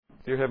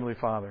Dear Heavenly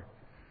Father,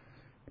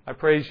 I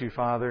praise You,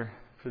 Father,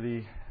 for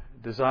the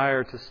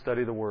desire to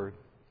study the Word.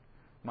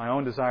 My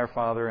own desire,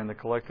 Father, and the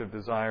collective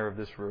desire of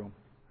this room.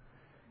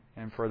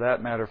 And for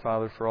that matter,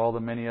 Father, for all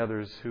the many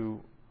others who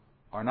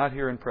are not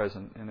here in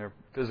their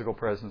physical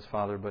presence,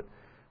 Father, but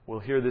will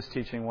hear this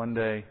teaching one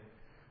day,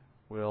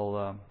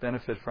 will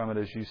benefit from it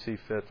as You see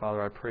fit. Father,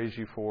 I praise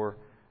You for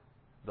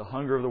the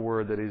hunger of the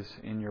Word that is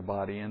in Your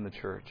body, in the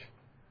church.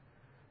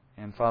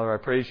 And Father, I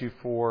praise You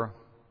for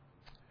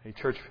a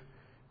church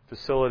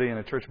facility and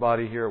a church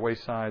body here at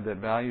Wayside that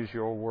values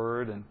Your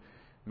Word and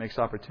makes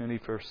opportunity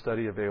for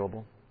study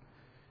available.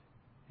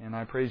 And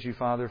I praise You,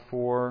 Father,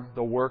 for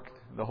the work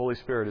the Holy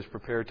Spirit is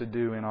prepared to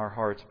do in our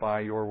hearts by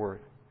Your Word.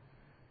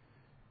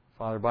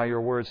 Father, by Your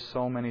Word,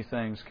 so many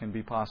things can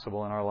be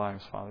possible in our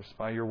lives, Father.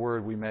 By Your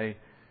Word, we may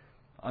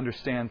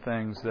understand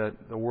things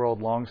that the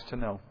world longs to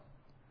know.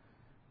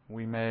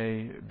 We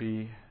may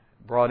be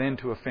brought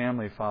into a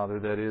family, Father,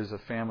 that is a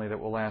family that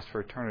will last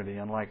for eternity,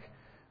 unlike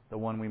the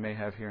one we may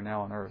have here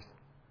now on earth.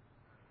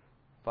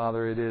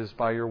 Father, it is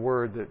by Your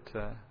Word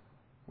that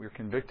we are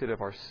convicted of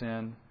our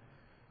sin.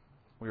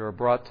 We are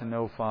brought to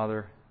know,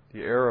 Father,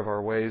 the error of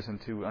our ways and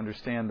to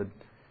understand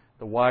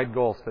the wide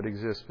gulf that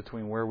exists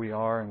between where we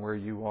are and where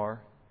You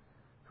are,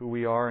 who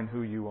we are and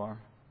who You are.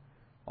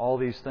 All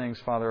these things,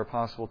 Father, are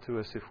possible to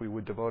us if we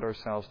would devote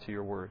ourselves to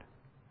Your Word.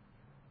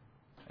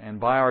 And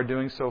by our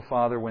doing so,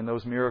 Father, when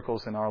those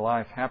miracles in our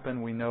life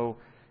happen, we know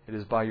it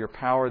is by Your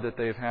power that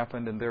they have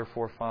happened, and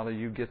therefore, Father,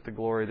 You get the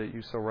glory that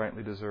You so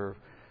rightly deserve.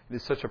 It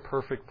is such a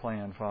perfect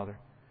plan, Father,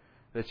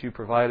 that You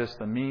provide us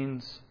the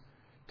means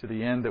to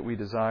the end that we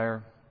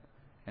desire,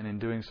 and in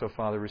doing so,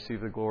 Father,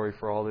 receive the glory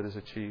for all that is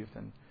achieved.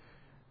 And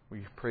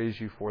we praise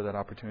You for that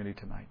opportunity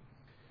tonight.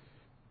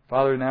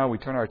 Father, now we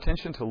turn our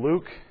attention to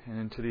Luke and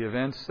into the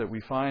events that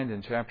we find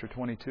in chapter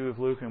 22 of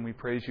Luke, and we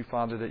praise You,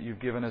 Father, that You've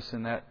given us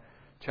in that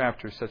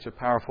chapter such a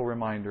powerful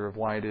reminder of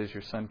why it is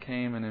Your Son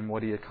came and in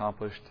what He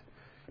accomplished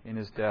in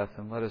His death.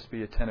 And let us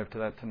be attentive to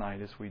that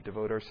tonight as we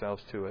devote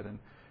ourselves to it, and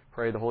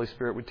pray the Holy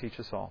Spirit would teach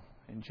us all.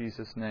 In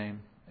Jesus'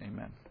 name,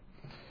 amen.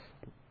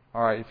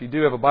 All right, if you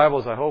do have a Bible,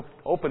 as I hope,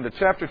 open to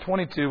chapter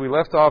 22. We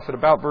left off at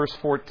about verse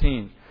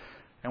 14.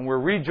 And we're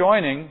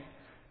rejoining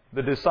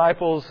the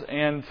disciples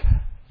and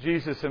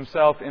Jesus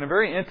Himself in a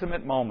very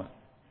intimate moment.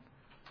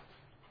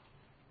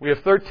 We have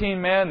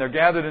 13 men. They're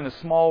gathered in a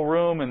small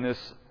room in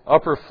this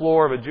upper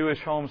floor of a Jewish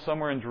home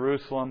somewhere in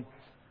Jerusalem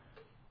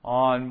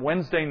on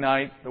Wednesday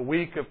night, the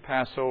week of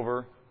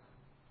Passover.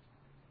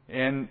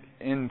 And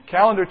in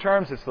calendar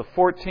terms, it's the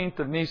 14th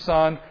of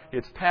Nisan.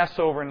 It's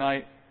Passover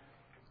night.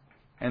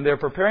 And they're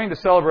preparing to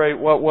celebrate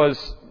what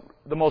was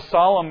the most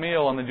solemn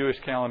meal on the Jewish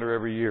calendar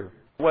every year.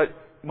 What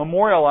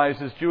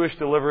memorializes Jewish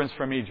deliverance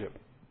from Egypt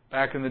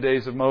back in the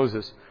days of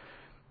Moses.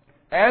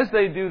 As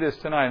they do this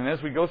tonight, and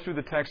as we go through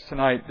the text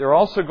tonight, they're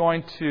also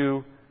going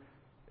to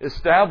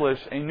establish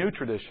a new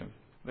tradition.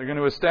 They're going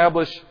to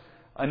establish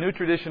a new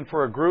tradition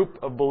for a group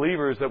of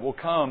believers that will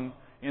come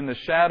in the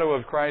shadow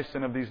of Christ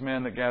and of these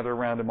men that gather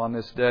around Him on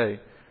this day.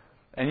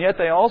 And yet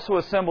they also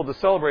assemble to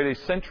celebrate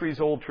a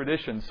centuries-old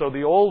tradition. So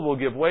the old will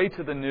give way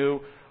to the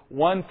new,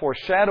 one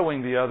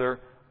foreshadowing the other,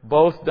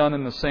 both done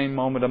in the same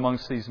moment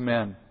amongst these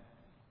men.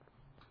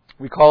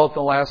 We call it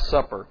the Last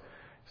Supper.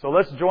 So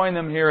let's join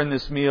them here in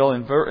this meal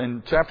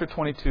in chapter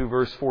 22,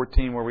 verse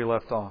 14, where we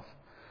left off.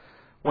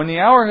 When the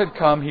hour had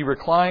come, He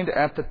reclined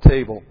at the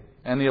table,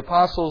 and the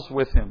apostles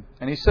with Him.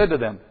 And He said to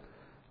them,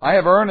 I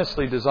have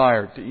earnestly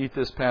desired to eat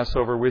this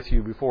Passover with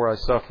you before I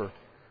suffer.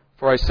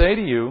 For I say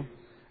to you,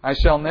 I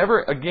shall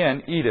never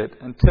again eat it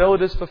until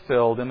it is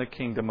fulfilled in the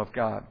kingdom of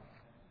God.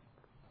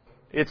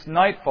 It's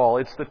nightfall.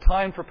 It's the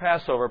time for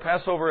Passover.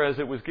 Passover, as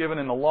it was given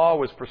in the law,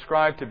 was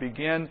prescribed to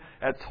begin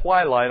at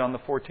twilight on the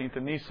 14th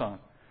of Nisan.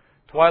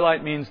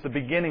 Twilight means the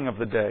beginning of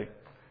the day.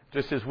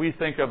 Just as we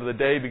think of the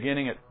day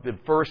beginning at the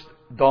first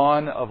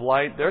dawn of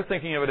light, they're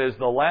thinking of it as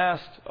the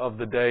last of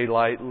the day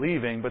light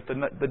leaving, but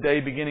the day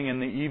beginning in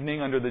the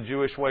evening under the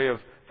Jewish way of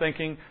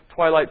thinking.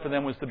 Twilight for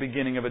them was the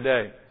beginning of a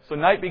day. So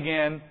night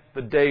began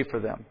the day for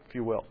them, if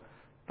you will.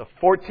 The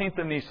 14th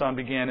of Nisan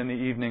began in the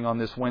evening on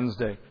this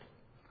Wednesday.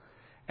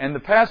 And the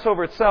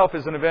Passover itself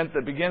is an event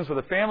that begins with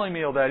a family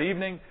meal that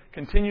evening,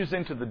 continues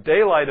into the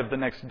daylight of the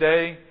next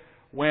day,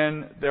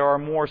 when there are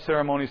more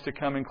ceremonies to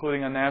come,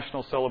 including a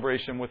national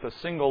celebration with a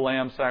single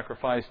lamb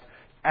sacrificed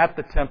at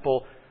the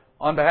temple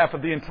on behalf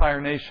of the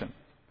entire nation.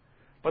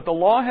 But the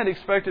law had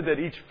expected that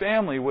each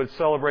family would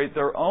celebrate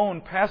their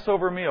own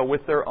Passover meal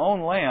with their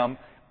own lamb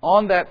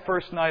on that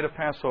first night of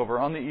Passover,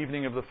 on the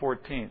evening of the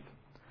 14th.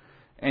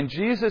 And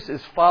Jesus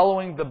is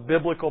following the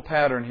biblical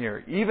pattern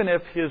here, even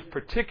if His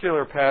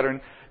particular pattern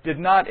did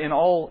not in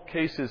all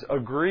cases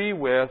agree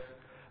with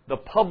the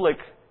public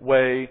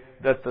way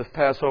that the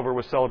Passover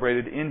was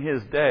celebrated in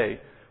His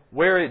day.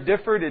 Where it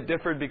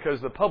differed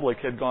because the public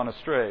had gone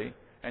astray,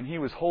 and He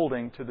was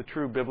holding to the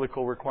true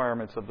biblical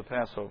requirements of the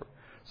Passover.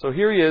 So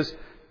here He is,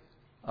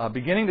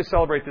 beginning to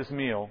celebrate this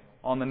meal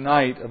on the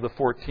night of the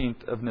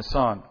 14th of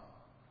Nisan.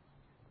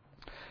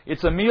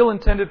 It's a meal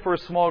intended for a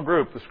small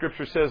group. The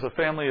Scripture says a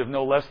family of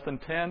no less than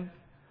 10.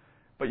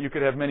 but you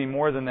could have many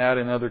more than that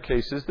in other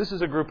cases. This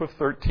is a group of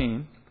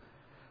 13.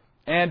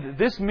 And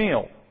this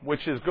meal,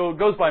 which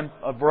goes by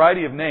a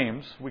variety of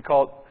names, we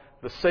call it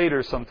the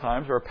Seder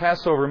sometimes, or a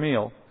Passover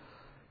meal.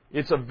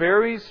 It's a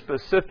very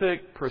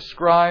specific,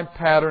 prescribed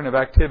pattern of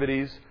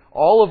activities,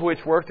 all of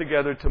which work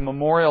together to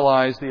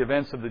memorialize the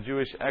events of the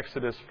Jewish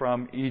exodus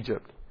from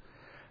Egypt.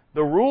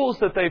 The rules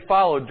that they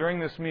followed during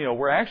this meal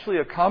were actually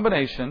a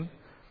combination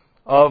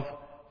of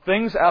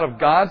things out of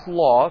God's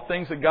law,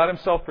 things that God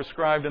Himself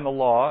prescribed in the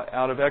law,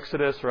 out of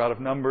Exodus or out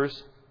of Numbers.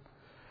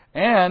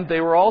 And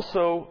they were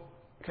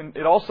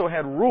it also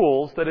had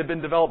rules that had been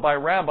developed by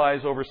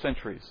rabbis over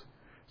centuries.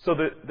 So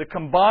the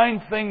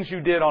combined things you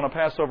did on a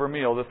Passover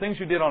meal, the things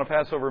you did on a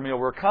Passover meal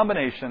were a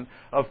combination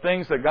of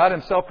things that God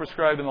Himself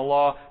prescribed in the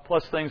law,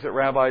 plus things that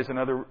rabbis and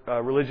other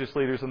religious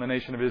leaders in the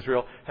nation of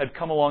Israel had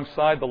come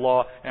alongside the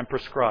law and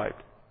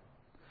prescribed.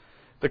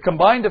 The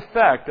combined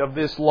effect of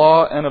this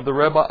law and of the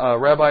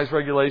rabbi's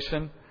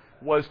regulation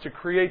was to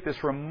create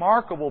this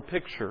remarkable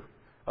picture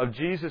of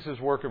Jesus'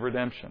 work of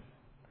redemption.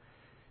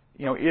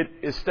 It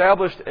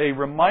established a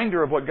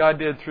reminder of what God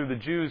did through the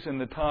Jews in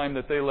the time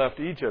that they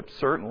left Egypt,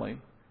 certainly.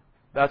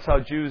 That's how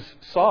Jews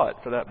saw it,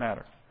 for that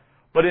matter.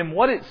 But in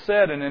what it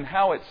said and in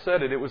how it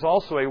said it, it was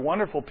also a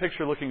wonderful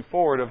picture looking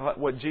forward of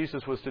what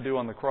Jesus was to do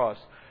on the cross.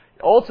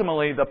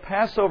 Ultimately, the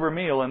Passover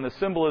meal and the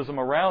symbolism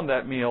around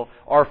that meal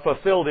are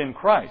fulfilled in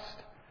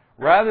Christ,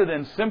 rather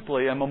than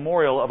simply a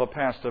memorial of a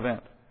past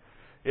event.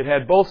 It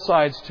had both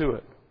sides to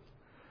it.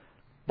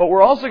 But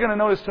we're also going to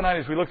notice tonight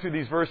as we look through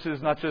these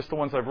verses, not just the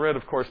ones I've read,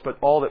 of course, but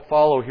all that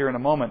follow here in a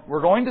moment,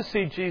 we're going to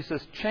see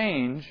Jesus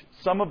change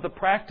some of the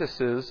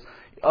practices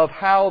of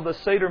how the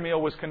Seder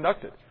meal was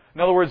conducted.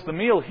 In other words, the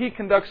meal He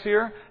conducts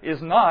here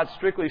is not,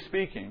 strictly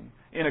speaking,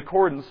 in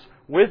accordance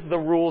with the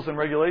rules and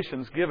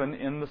regulations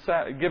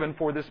given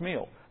for this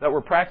meal that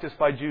were practiced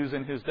by Jews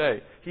in His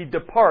day. He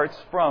departs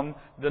from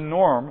the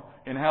norm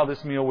in how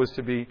this meal was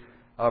to be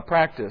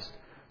practiced.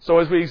 So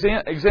as we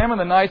examine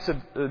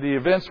the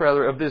events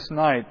of this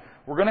night,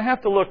 we're going to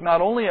have to look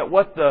not only at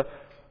what the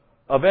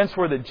events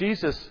were that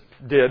Jesus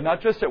did, not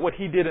just at what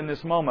He did in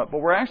this moment, but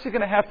we're actually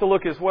going to have to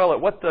look as well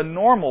at what the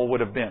normal would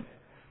have been.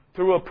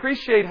 To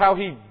appreciate how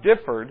He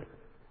differed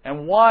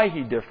and why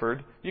He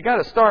differed, you've got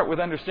to start with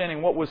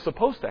understanding what was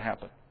supposed to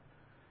happen.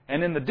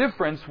 And in the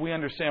difference, we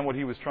understand what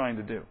He was trying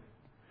to do.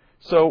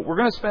 So we're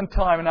going to spend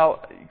time.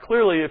 Now,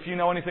 clearly, if you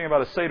know anything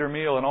about a Seder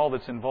meal and all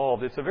that's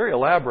involved, it's a very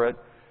elaborate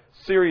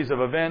series of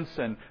events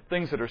and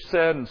things that are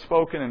said and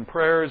spoken and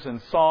prayers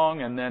and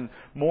song and then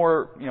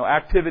more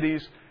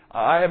activities.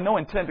 I have no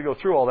intent to go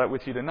through all that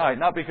with you tonight,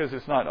 not because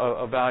it's not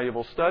a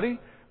valuable study,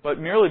 but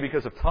merely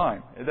because of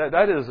time.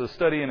 That is a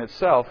study in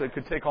itself. It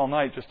could take all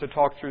night just to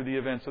talk through the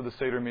events of the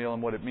Seder meal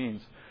and what it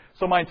means.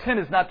 So my intent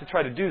is not to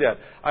try to do that.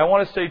 I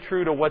want to stay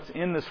true to what's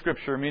in the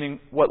Scripture, meaning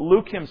what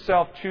Luke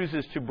himself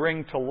chooses to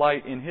bring to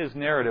light in his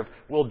narrative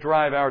will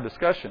drive our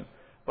discussion.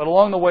 But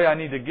along the way, I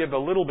need to give a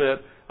little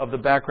bit of the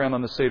background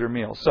on the Seder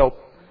meal. So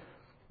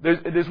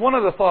there's one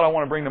other thought I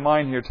want to bring to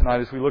mind here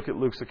tonight as we look at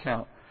Luke's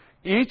account.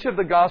 Each of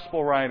the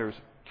Gospel writers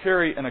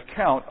carry an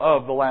account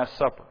of the Last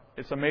Supper.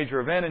 It's a major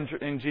event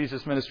in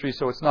Jesus' ministry,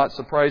 so it's not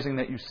surprising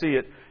that you see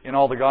it in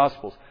all the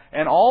Gospels.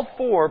 And all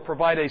four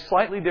provide a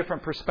slightly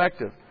different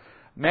perspective.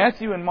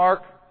 Matthew and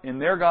Mark, in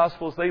their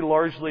Gospels, they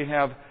largely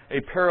have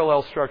a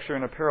parallel structure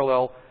and a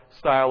parallel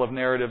style of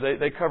narrative.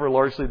 They cover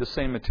largely the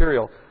same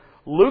material.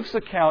 Luke's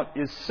account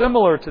is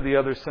similar to the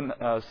other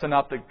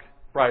synoptic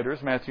writers,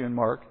 Matthew and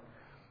Mark,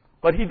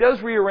 but he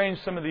does rearrange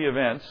some of the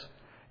events,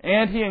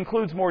 and he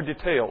includes more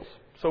details.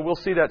 So we'll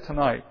see that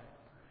tonight.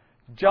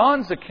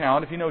 John's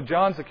account, if you know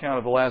John's account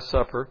of the Last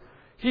Supper,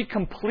 he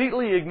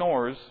completely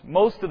ignores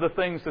most of the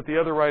things that the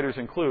other writers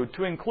include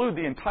to include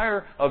the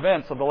entire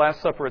events of the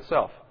Last Supper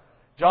itself.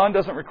 John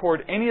doesn't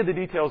record any of the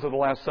details of the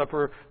Last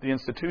Supper, the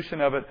institution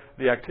of it,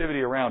 the activity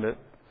around it.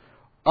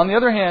 On the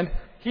other hand,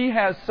 he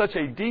has such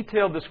a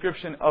detailed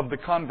description of the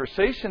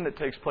conversation that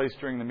takes place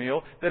during the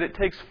meal that it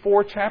takes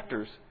 4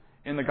 chapters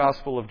in the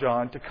Gospel of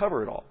John to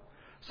cover it all.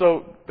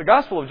 So the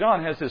Gospel of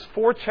John has this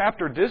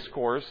 4-chapter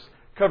discourse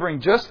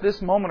covering just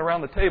this moment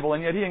around the table,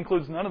 and yet he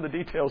includes none of the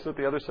details that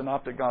the other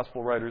synoptic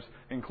Gospel writers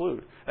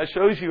include. That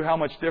shows you how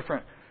much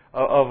different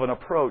of an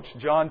approach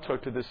John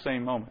took to this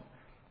same moment.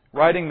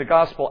 Writing the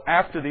Gospel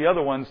after the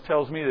other ones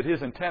tells me that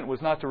his intent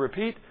was not to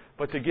repeat,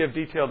 but to give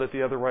detail that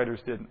the other writers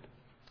didn't.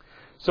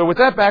 So with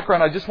that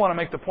background, I just want to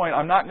make the point,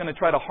 I'm not going to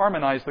try to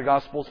harmonize the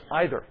Gospels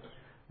either.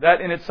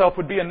 That in itself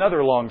would be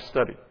another long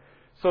study.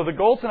 So the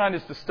goal tonight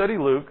is to study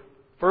Luke,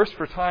 first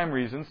for time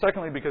reasons,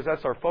 secondly because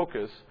that's our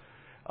focus,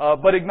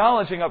 but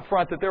acknowledging up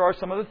front that there are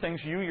some other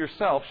things you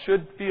yourself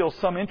should feel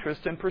some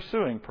interest in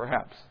pursuing,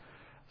 perhaps.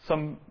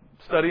 Some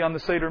study on the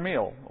Seder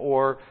meal,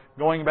 or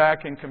going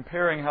back and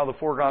comparing how the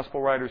 4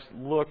 Gospel writers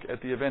look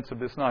at the events of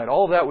this night.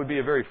 All of that would be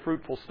a very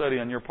fruitful study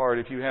on your part.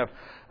 If you have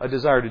a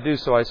desire to do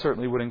so, I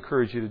certainly would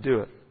encourage you to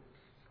do it.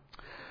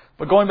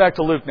 But going back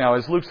to Luke now,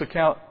 as Luke's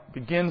account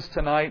begins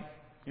tonight,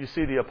 you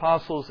see the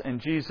apostles and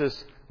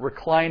Jesus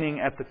reclining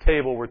at the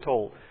table, we're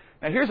told.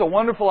 Now here's a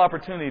wonderful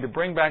opportunity to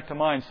bring back to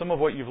mind some of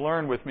what you've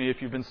learned with me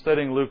if you've been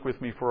studying Luke with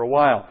me for a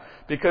while.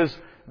 Because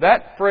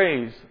that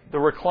phrase, the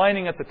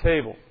reclining at the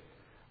table,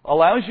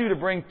 allows you to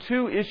bring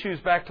two issues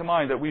back to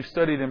mind that we've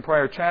studied in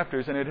prior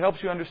chapters, and it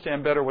helps you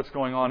understand better what's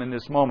going on in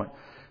this moment.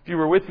 If you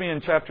were with me in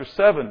chapter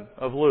 7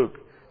 of Luke,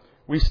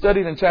 we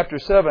studied in chapter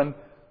 7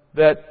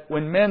 that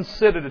when men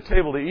sit at a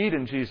table to eat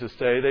in Jesus'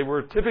 day, they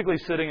were typically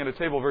sitting at a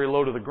table very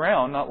low to the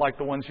ground, not like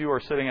the ones you are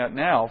sitting at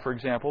now, for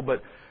example,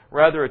 but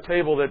rather a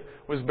table that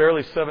was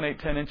barely 7, 8,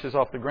 10 inches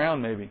off the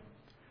ground maybe.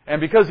 And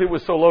because it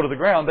was so low to the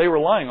ground, they were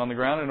lying on the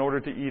ground in order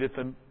to eat at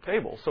the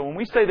table. So when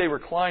we say they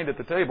reclined at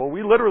the table,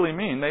 we literally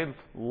mean they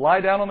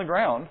lie down on the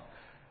ground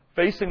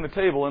facing the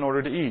table in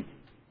order to eat.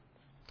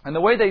 And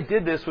the way they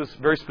did this was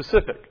very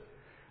specific.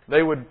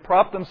 They would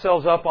prop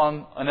themselves up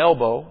on an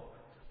elbow,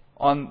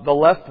 on the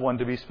left one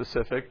to be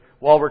specific,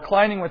 while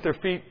reclining with their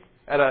feet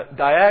at a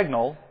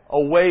diagonal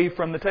away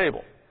from the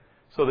table.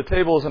 So the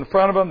table is in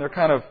front of them, they're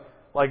kind of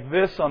like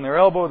this on their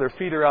elbow, their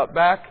feet are out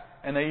back,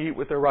 and they eat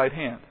with their right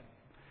hand.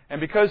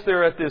 And because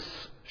they're at this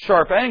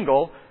sharp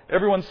angle,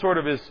 everyone sort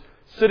of is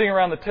sitting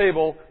around the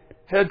table,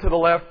 head to the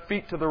left,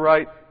 feet to the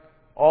right,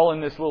 all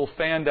in this little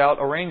fanned out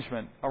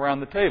arrangement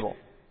around the table.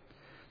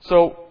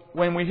 So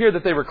when we hear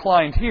that they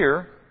reclined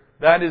here,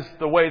 that is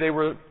the way they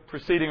were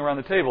proceeding around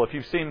the table. If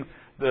you've seen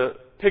the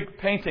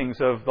paintings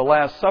of the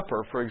Last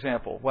Supper, for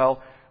example,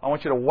 well, I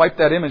want you to wipe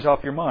that image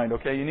off your mind,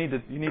 okay? You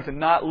need to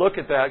not look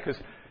at that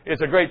because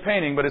it's a great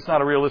painting, but it's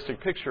not a realistic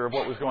picture of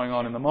what was going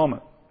on in the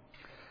moment.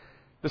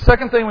 The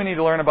second thing we need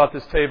to learn about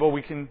this table,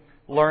 we can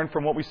learn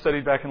from what we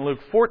studied back in Luke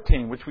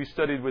 14, which we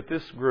studied with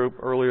this group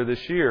earlier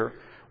this year,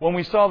 when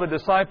we saw the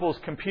disciples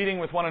competing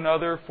with one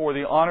another for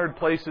the honored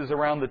places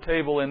around the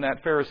table in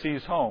that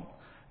Pharisee's home.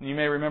 And you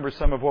may remember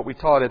some of what we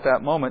taught at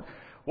that moment.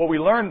 What we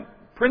learned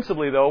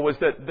principally, though, was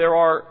that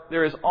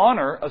there is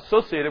honor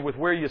associated with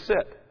where you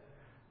sit.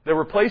 There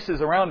were places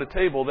around a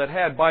table that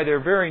had, by their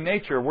very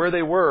nature, where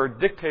they were,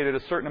 dictated a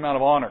certain amount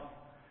of honor.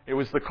 It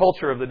was the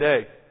culture of the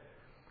day.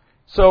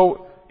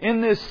 So,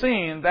 in this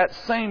scene, that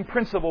same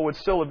principle would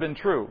still have been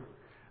true.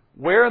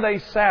 Where they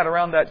sat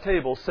around that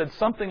table said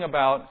something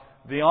about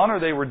the honor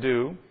they were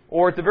due,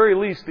 or at the very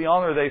least, the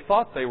honor they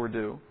thought they were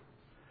due.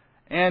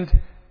 And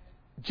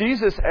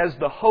Jesus, as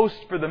the host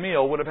for the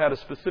meal, would have had a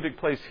specific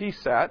place he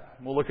sat.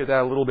 We'll look at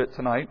that a little bit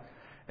tonight.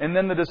 And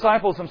then the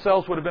disciples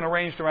themselves would have been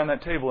arranged around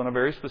that table in a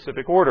very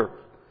specific order.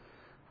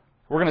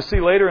 We're going to see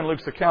later in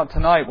Luke's account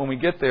tonight, when we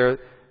get there,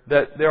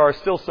 that there are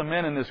still some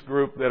men in this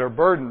group that are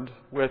burdened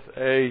with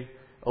an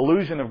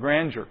illusion of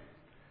grandeur.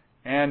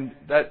 And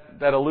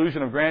that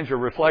illusion of grandeur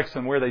reflects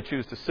in where they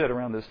choose to sit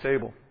around this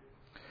table.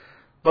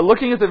 But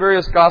looking at the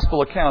various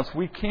gospel accounts,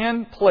 we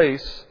can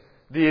place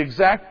the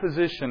exact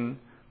position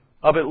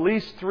of at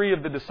least 3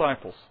 of the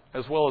disciples,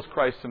 as well as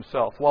Christ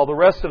himself, while the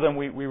rest of them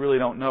we really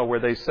don't know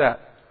where they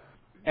sat.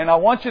 And I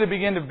want you to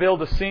begin to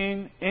build a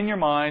scene in your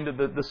mind,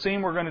 the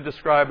scene we're going to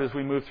describe as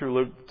we move through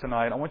Luke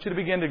tonight. I want you to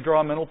begin to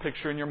draw a mental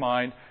picture in your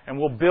mind, and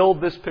we'll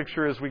build this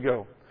picture as we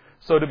go.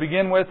 So to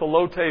begin with, a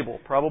low table,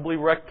 probably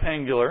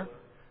rectangular,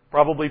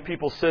 probably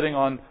people sitting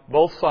on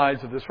both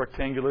sides of this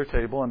rectangular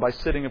table, and by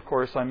sitting, of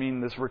course, I mean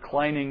this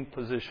reclining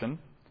position.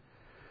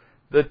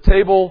 The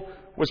table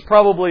was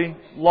probably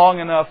long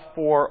enough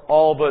for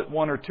all but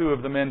 1 or 2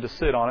 of the men to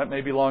sit on it,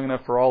 maybe long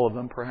enough for all of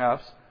them,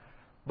 perhaps.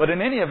 But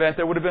in any event,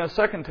 there would have been a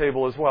second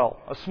table as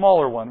well, a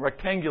smaller one,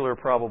 rectangular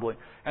probably.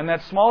 And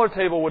that smaller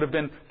table would have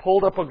been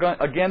pulled up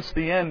against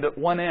the end, at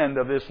one end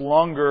of this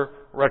longer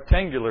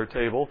rectangular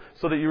table,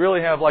 so that you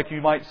really have, like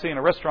you might see in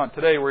a restaurant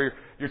today, where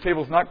your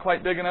table's not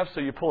quite big enough,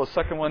 so you pull a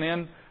second one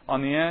in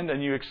on the end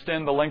and you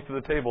extend the length of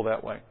the table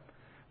that way.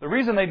 The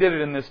reason they did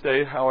it in this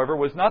day, however,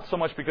 was not so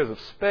much because of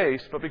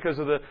space, but because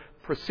of the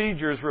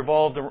procedures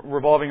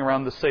revolving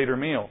around the Seder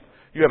meal.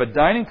 You have a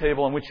dining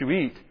table on which you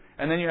eat,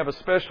 and then you have a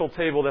special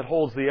table that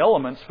holds the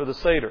elements for the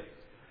Seder.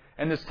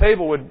 And this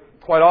table would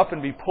quite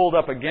often be pulled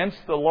up against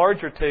the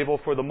larger table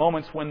for the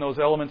moments when those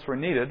elements were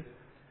needed.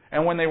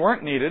 And when they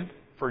weren't needed,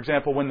 for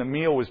example, when the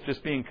meal was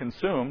just being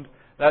consumed,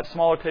 that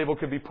smaller table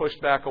could be pushed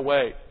back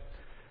away.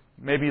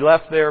 Maybe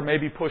left there,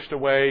 maybe pushed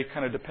away,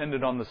 kind of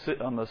depended on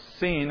the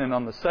scene and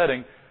on the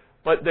setting.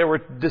 But there were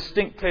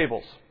distinct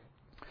tables.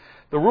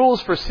 The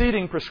rules for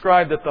seating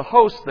prescribed that the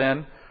host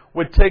then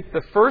would take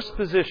the first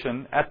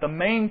position at the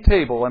main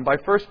table. And by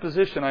first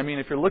position, I mean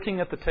if you're looking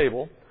at the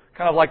table,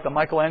 kind of like the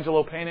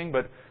Michelangelo painting,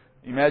 but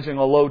imagine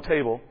a low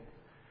table.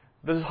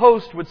 The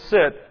host would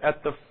sit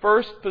at the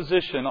first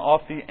position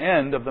off the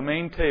end of the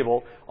main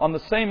table, on the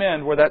same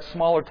end where that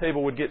smaller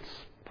table would get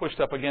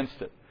pushed up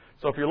against it.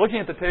 So if you're looking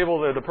at the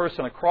table, there's the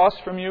person across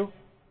from you,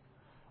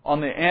 on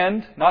the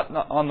end, not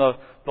on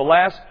the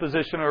last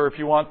position, or if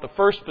you want the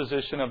first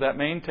position of that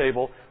main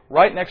table,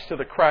 right next to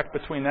the crack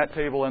between that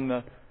table and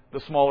the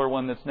smaller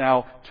one that's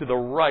now to the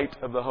right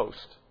of the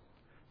host.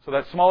 So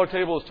that smaller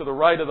table is to the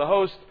right of the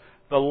host.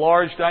 The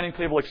large dining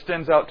table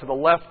extends out to the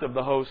left of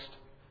the host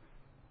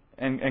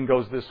and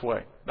goes this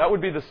way. That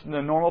would be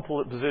the normal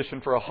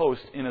position for a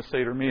host in a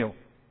Seder meal.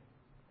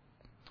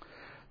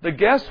 The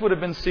guests would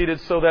have been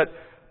seated so that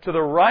to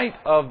the right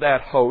of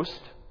that host,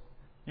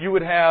 you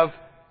would have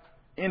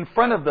in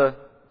front of the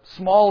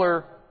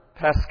smaller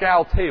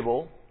Paschal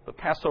table, the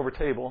Passover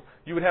table,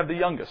 you would have the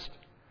youngest.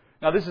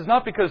 Now, this is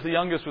not because the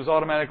youngest was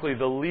automatically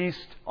the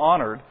least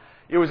honored.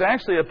 It was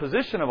actually a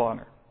position of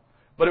honor.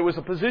 But it was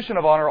a position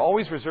of honor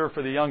always reserved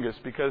for the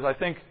youngest, because I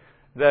think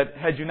that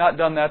had you not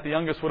done that, the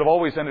youngest would have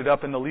always ended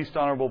up in the least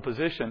honorable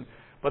position.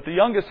 But the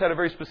youngest had a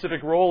very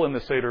specific role in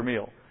the Seder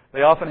meal.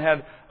 They often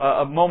had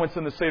moments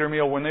in the Seder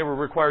meal when they were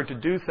required to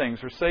do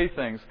things or say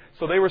things.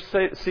 So they were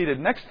seated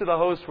next to the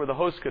host, where the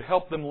host could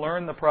help them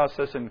learn the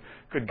process and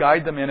could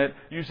guide them in it.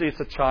 Usually it's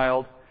a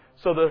child.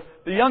 So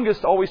the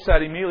youngest always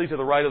sat immediately to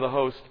the right of the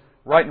host,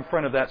 right in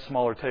front of that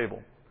smaller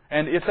table.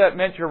 And if that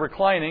meant you're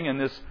reclining in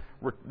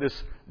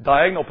this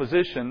diagonal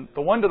position,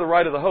 the one to the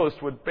right of the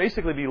host would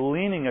basically be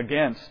leaning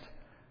against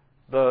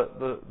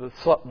the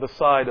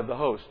side of the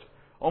host,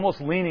 almost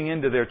leaning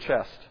into their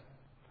chest.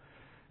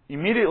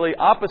 Immediately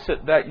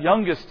opposite that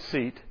youngest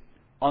seat,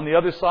 on the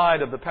other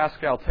side of the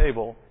Paschal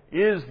table,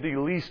 is the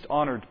least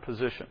honored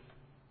position.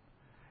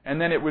 And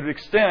then it would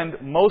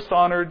extend most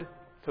honored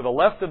to the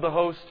left of the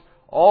host,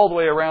 all the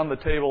way around the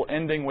table,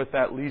 ending with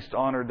that least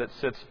honored that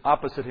sits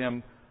opposite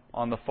him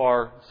on the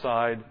far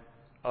side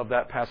of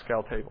that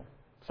Paschal table.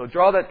 So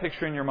draw that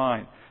picture in your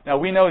mind. Now,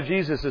 we know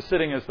Jesus is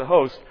sitting as the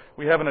host.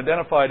 We haven't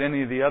identified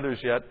any of the others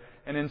yet,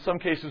 and in some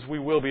cases we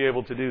will be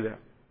able to do that.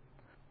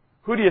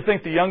 Who do you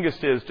think the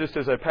youngest is, just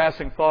as a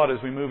passing thought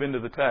as we move into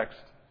the text?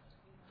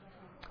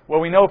 Well,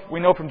 we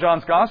know from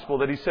John's Gospel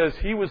that he says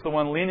he was the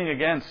one leaning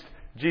against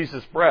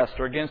Jesus' breast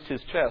or against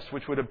his chest,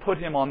 which would have put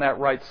him on that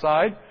right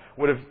side,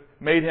 would have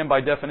made him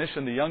by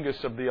definition the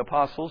youngest of the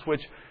apostles,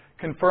 which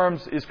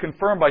is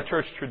confirmed by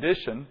church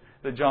tradition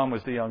that John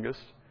was the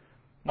youngest.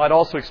 Might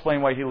also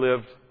explain why he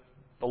lived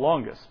the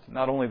longest.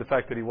 Not only the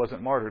fact that he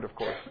wasn't martyred, of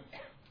course.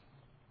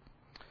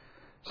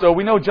 So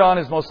we know John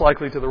is most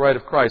likely to the right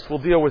of Christ. We'll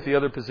deal with the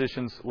other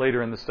positions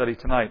later in the study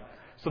tonight.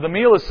 So the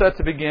meal is set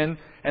to begin,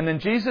 and then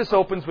Jesus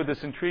opens with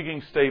this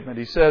intriguing statement.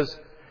 He says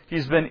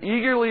he's been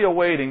eagerly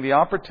awaiting the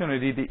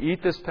opportunity to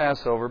eat this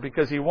Passover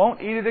because he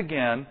won't eat it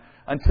again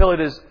until it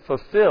is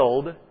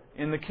fulfilled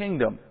in the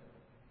kingdom.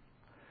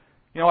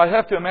 You know, I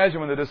have to imagine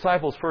when the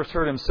disciples first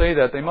heard him say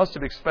that, they must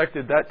have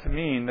expected that to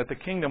mean that the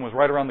kingdom was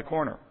right around the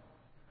corner.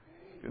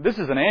 This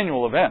is an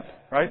annual event,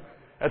 right?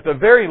 At the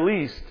very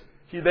least,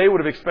 they would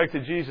have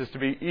expected Jesus to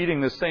be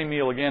eating the same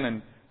meal again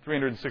in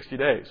 360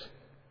 days.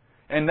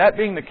 And that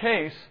being the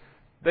case,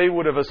 they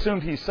would have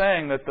assumed he's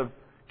saying that the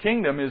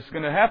kingdom is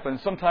going to happen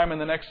sometime in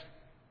the next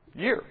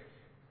year.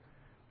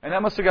 And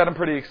that must have got them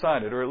pretty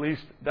excited, or at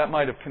least that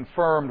might have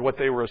confirmed what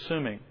they were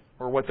assuming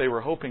or what they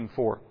were hoping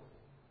for.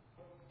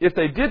 If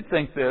they did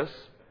think this,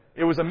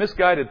 it was a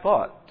misguided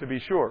thought, to be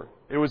sure.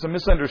 It was a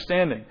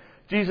misunderstanding.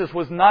 Jesus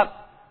was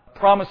not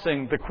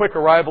promising the quick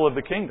arrival of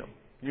the kingdom.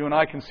 You and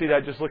I can see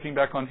that just looking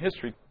back on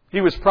history.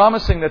 He was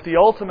promising that the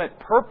ultimate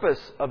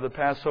purpose of the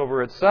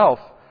Passover itself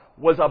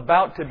was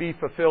about to be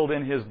fulfilled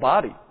in His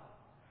body.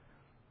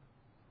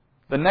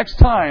 The next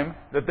time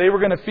that they were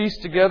going to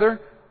feast together,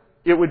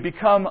 it would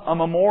become a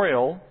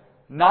memorial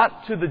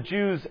not to the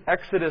Jews'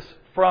 exodus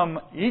from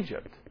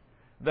Egypt.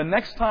 The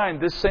next time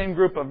this same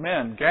group of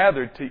men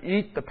gathered to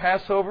eat the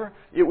Passover,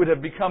 it would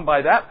have become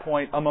by that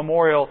point a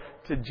memorial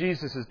to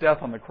Jesus' death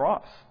on the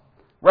cross.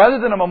 Rather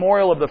than a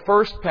memorial of the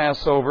first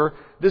Passover,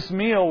 this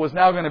meal was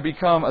now going to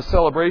become a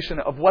celebration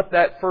of what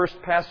that first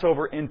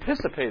Passover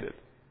anticipated,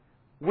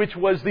 which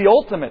was the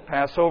ultimate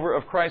Passover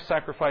of Christ's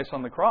sacrifice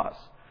on the cross.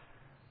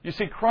 You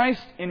see,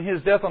 Christ in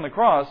His death on the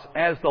cross,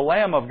 as the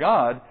Lamb of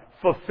God,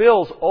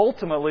 fulfills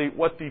ultimately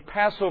what the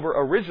Passover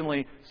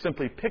originally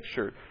simply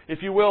pictured.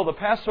 If you will, the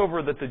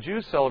Passover that the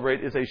Jews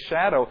celebrate is a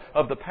shadow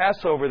of the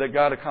Passover that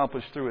God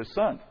accomplished through His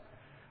Son.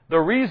 The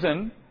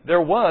reason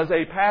there was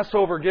a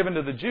Passover given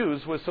to the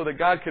Jews was so that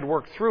God could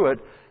work through it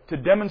to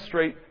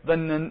demonstrate the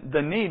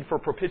need for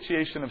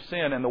propitiation of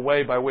sin and the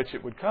way by which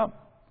it would come.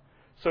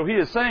 So He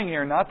is saying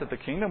here not that the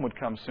kingdom would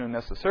come soon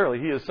necessarily.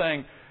 He is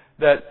saying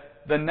that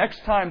the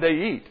next time they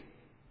eat,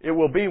 it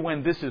will be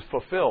when this is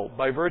fulfilled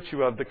by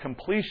virtue of the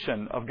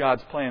completion of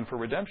God's plan for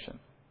redemption.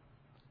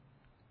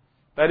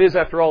 That is,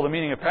 after all, the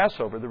meaning of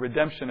Passover, the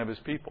redemption of His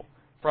people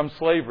from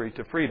slavery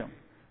to freedom.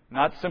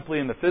 Not simply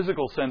in the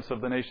physical sense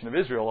of the nation of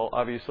Israel,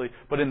 obviously,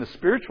 but in the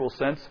spiritual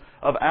sense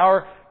of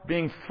our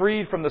being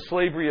freed from the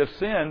slavery of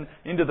sin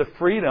into the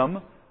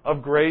freedom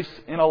of grace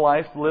in a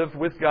life lived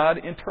with God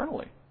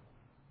internally.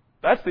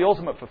 That's the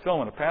ultimate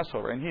fulfillment of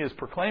Passover. And He is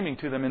proclaiming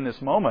to them in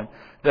this moment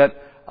that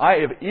I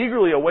have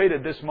eagerly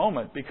awaited this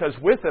moment because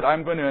with it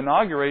I'm going to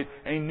inaugurate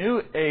a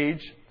new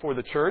age for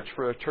the church,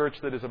 for a church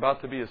that is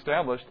about to be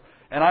established.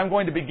 And I'm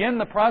going to begin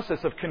the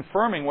process of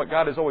confirming what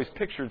God has always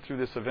pictured through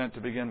this event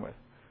to begin with.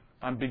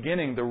 I'm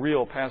beginning the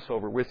real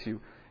Passover with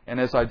you. And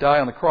as I die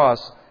on the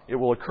cross, it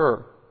will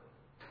occur.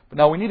 But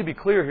now we need to be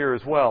clear here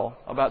as well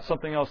about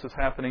something else that's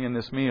happening in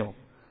this meal.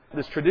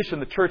 This tradition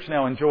the church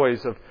now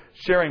enjoys of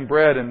sharing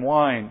bread and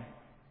wine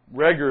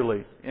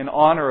regularly in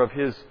honor of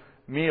His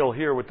meal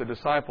here with the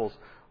disciples.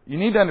 You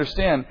need to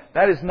understand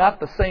that is not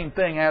the same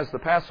thing as the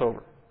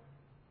Passover.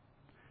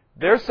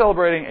 They're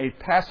celebrating a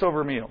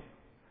Passover meal.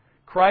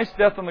 Christ's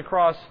death on the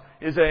cross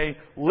is a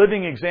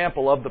living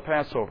example of the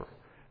Passover.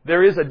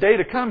 There is a day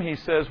to come, he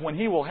says, when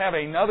he will have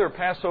another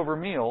Passover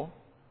meal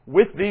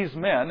with these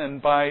men,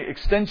 and by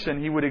extension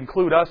he would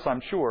include us,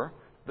 I'm sure,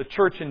 the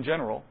church in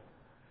general,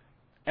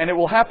 and it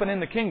will happen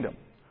in the kingdom.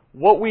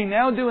 What we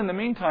now do in the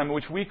meantime,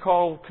 which we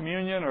call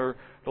communion or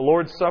the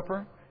Lord's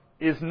Supper,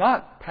 is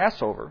not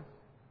Passover.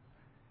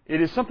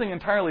 It is something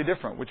entirely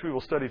different, which we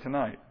will study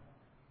tonight.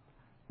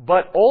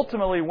 But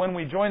ultimately, when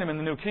we join Him in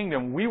the new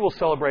kingdom, we will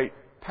celebrate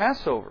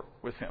Passover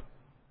with Him.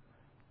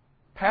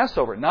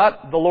 Passover,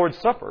 not the Lord's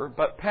Supper,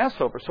 but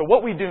Passover. So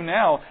what we do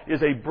now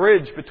is a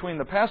bridge between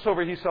the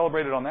Passover He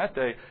celebrated on that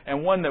day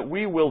and one that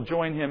we will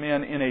join Him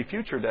in a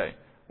future day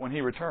when He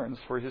returns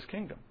for His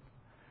kingdom.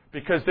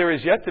 Because there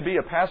is yet to be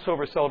a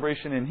Passover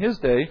celebration in His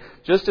day,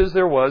 just as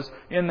there was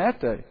in that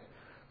day.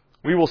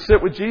 We will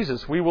sit with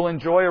Jesus. We will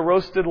enjoy a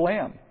roasted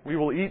lamb. We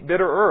will eat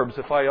bitter herbs,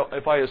 if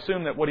I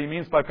assume that what He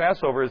means by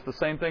Passover is the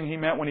same thing He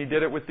meant when He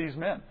did it with these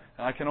men.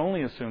 And I can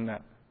only assume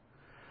that.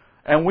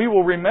 And we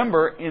will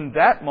remember in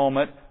that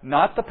moment,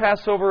 not the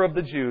Passover of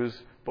the Jews,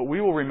 but we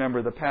will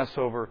remember the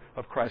Passover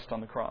of Christ on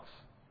the cross.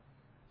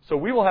 So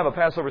we will have a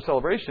Passover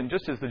celebration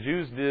just as the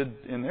Jews did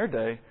in their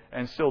day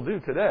and still do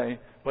today,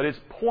 but its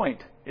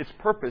point, its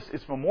purpose,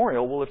 its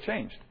memorial will have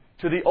changed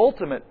to the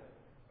ultimate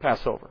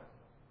Passover,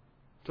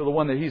 to the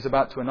one that He's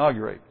about to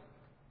inaugurate.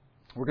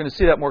 We're going to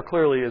see that more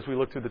clearly as we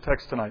look through the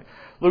text tonight.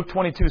 Luke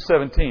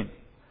 22:17.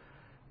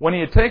 When He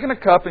had taken a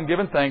cup and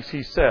given thanks,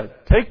 He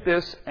said, "Take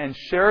this and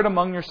share it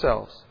among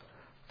yourselves.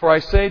 For I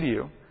say to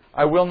you,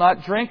 I will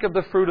not drink of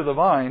the fruit of the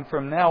vine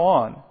from now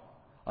on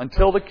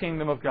until the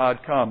kingdom of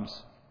God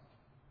comes."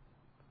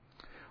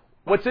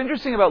 What's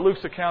interesting about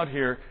Luke's account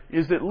here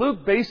is that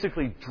Luke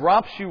basically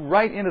drops you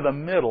right into the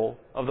middle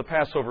of the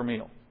Passover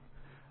meal.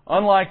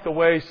 Unlike the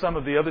way some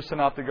of the other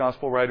synoptic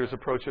gospel writers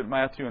approach it,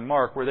 Matthew and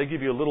Mark, where they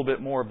give you a little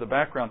bit more of the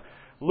background,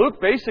 Luke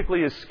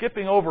basically is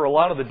skipping over a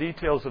lot of the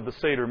details of the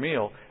Seder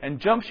meal and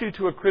jumps you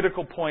to a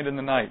critical point in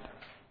the night.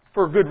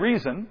 For a good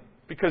reason,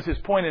 because his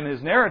point in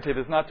his narrative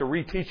is not to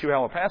reteach you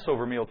how a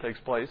Passover meal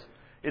takes place.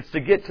 It's to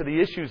get to the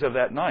issues of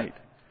that night.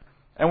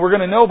 And we're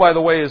going to know, by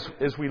the way,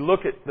 as we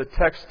look at the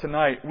text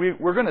tonight,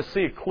 we're going to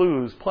see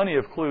clues, plenty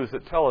of clues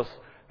that tell us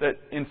that,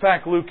 in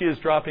fact, Luke is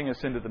dropping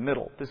us into the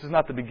middle. This is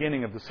not the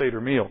beginning of the Seder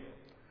meal.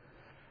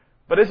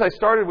 But as I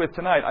started with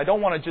tonight, I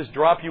don't want to just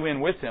drop you in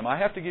with him. I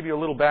have to give you a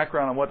little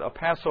background on what a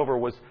Passover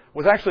was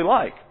actually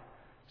like,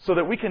 so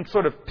that we can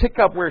sort of pick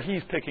up where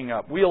he's picking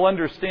up. We'll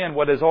understand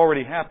what has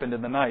already happened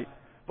in the night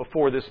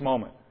before this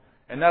moment.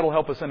 And that'll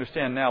help us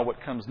understand now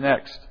what comes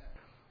next.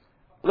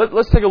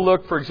 Let's take a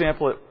look, for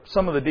example, at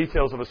some of the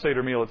details of a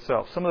Seder meal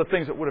itself. Some of the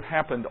things that would have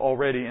happened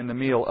already in the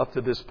meal up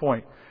to this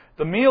point.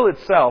 The meal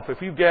itself,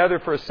 if you gather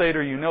for a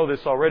Seder, you know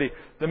this already.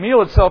 The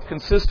meal itself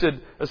consisted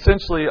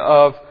essentially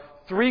of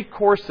 3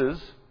 courses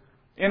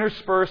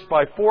interspersed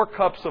by 4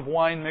 cups of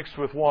wine mixed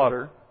with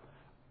water,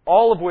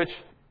 all of which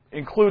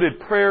included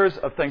prayers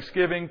of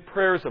thanksgiving,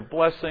 prayers of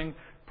blessing,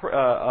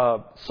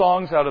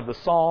 songs out of the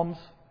Psalms.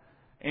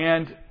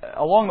 And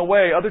along the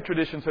way, other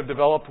traditions have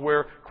developed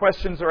where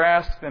questions are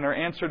asked and are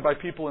answered by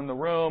people in the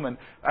room, and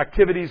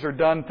activities are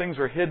done, things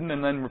are hidden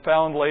and then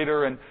found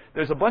later. And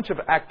there's a bunch of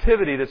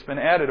activity that's been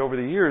added over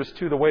the years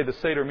to the way the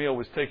Seder meal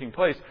was taking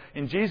place.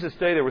 In Jesus'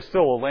 day, there was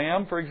still a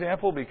lamb, for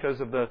example,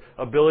 because of the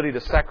ability to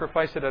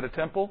sacrifice it at a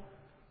temple.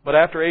 But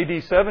after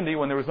AD 70,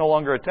 when there was no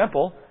longer a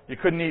temple, you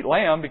couldn't eat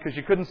lamb because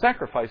you couldn't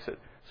sacrifice it.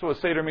 So a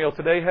Seder meal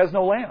today has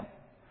no lamb.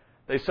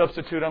 They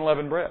substitute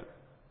unleavened bread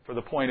for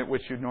the point at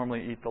which you'd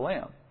normally eat the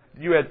lamb.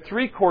 You had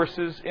 3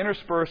 courses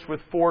interspersed with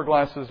 4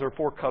 glasses or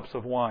 4 cups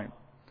of wine.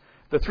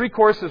 The 3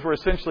 courses were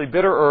essentially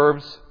bitter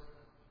herbs,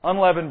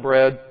 unleavened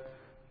bread,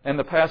 and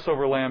the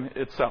Passover lamb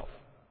itself.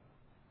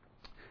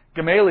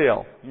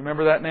 Gamaliel, you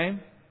remember that name?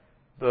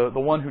 The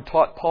one who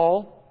taught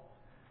Paul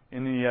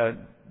in the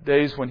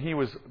days when he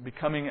was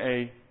becoming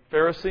a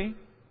Pharisee.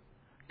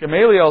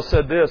 Gamaliel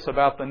said this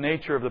about the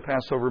nature of the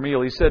Passover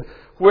meal. He said,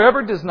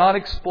 "Whoever does not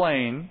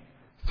explain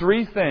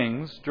 3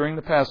 things during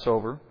the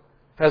Passover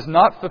has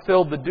not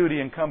fulfilled the duty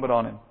incumbent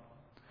on him.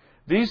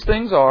 These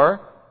things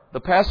are the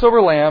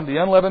Passover lamb, the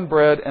unleavened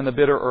bread, and the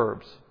bitter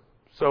herbs."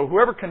 So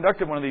whoever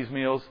conducted one of these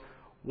meals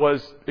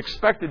was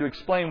expected to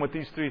explain what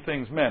these 3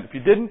 things meant. If you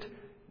didn't,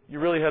 you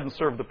really hadn't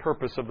served the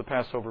purpose of the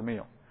Passover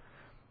meal.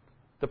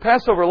 The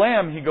Passover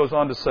lamb, he goes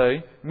on to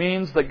say,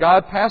 means that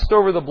God passed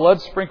over the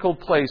blood-sprinkled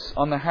place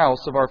on the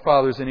house of our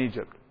fathers in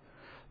Egypt.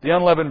 The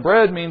unleavened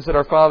bread means that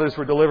our fathers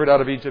were delivered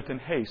out of Egypt in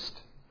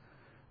haste.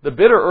 The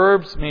bitter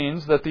herbs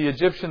means that the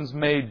Egyptians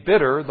made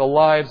bitter the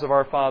lives of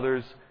our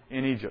fathers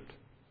in Egypt.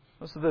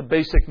 This is the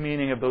basic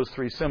meaning of those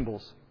 3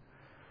 symbols.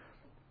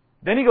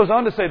 Then he goes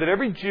on to say that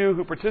every Jew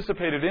who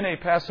participated in a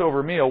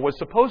Passover meal was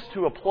supposed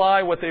to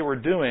apply what they were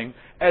doing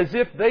as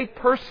if they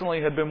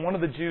personally had been one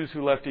of the Jews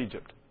who left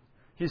Egypt.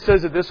 He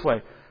says it this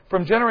way,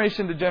 "From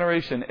generation to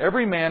generation,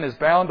 every man is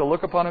bound to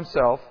look upon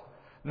himself,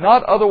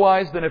 not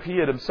otherwise than if he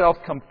had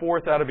himself come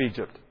forth out of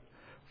Egypt.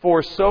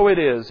 For so it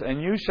is,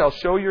 and you shall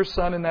show your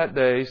son in that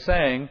day,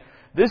 saying,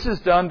 This is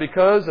done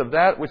because of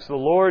that which the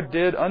Lord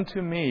did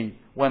unto me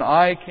when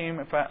I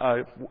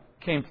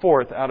came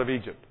forth out of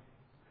Egypt.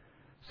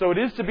 So it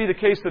is to be the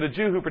case that a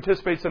Jew who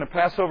participates in a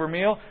Passover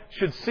meal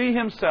should see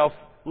himself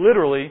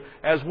literally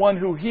as one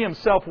who he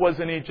himself was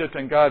in Egypt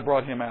and God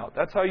brought him out.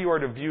 That's how you are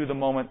to view the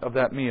moment of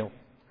that meal.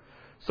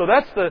 So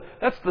that's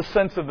the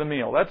sense of the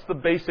meal. That's the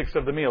basics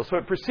of the meal. So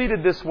it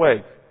proceeded this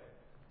way.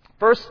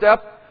 First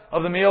step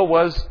of the meal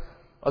was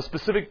a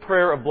specific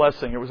prayer of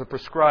blessing. It was a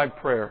prescribed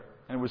prayer,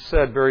 and it was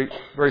said very,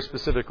 very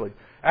specifically.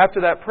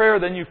 After that prayer,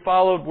 then you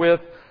followed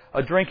with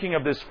a drinking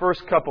of this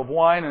first cup of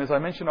wine. And as I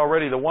mentioned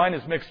already, the wine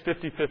is mixed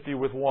 50-50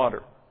 with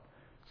water.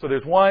 So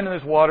there's wine and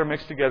there's water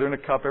mixed together in a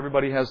cup.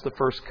 Everybody has the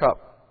first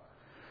cup.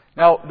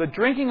 Now, the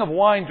drinking of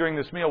wine during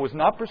this meal was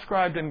not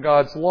prescribed in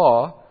God's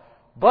law,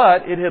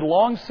 but it had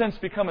long since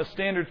become a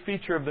standard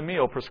feature of the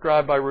meal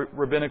prescribed by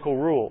rabbinical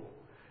rule.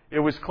 It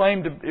was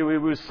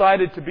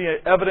cited to be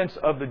evidence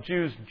of the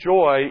Jews'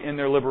 joy in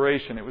their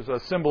liberation. It was a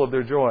symbol of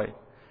their joy.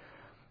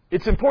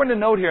 It's important to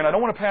note here, and I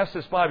don't want to pass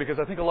this by because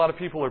I think a lot of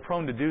people are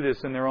prone to do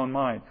this in their own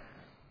mind.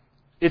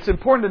 It's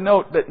important to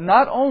note that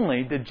not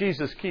only did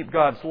Jesus keep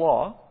God's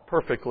law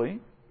perfectly,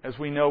 as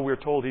we know we're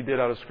told He did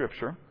out of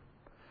Scripture,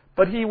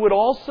 but He would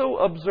also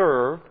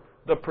observe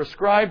the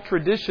prescribed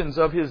traditions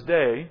of His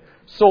day,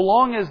 so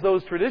long as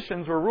those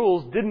traditions or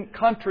rules didn't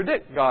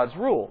contradict God's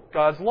rule,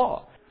 God's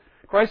law.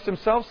 Christ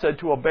Himself said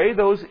to obey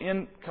those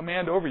in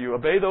command over you,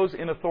 obey those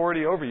in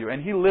authority over you,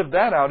 and He lived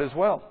that out as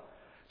well.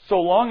 So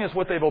long as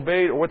what they've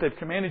obeyed or what they've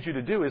commanded you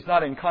to do is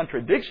not in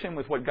contradiction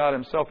with what God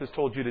Himself has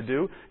told you to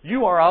do,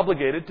 you are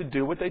obligated to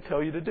do what they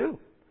tell you to do.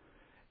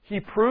 He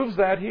proves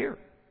that here.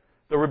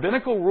 The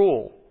rabbinical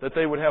rule that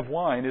they would have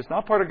wine is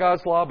not part of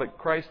God's law, but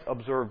Christ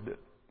observed it.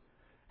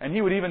 And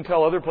He would even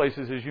tell other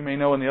places, as you may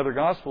know in the other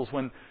Gospels,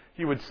 when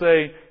He would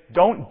say,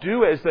 don't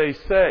do as they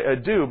say,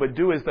 but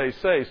do as they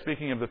say,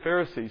 speaking of the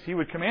Pharisees. He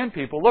would command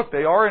people, look,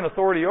 they are in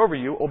authority over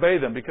you, obey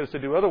them, because to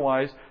do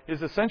otherwise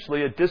is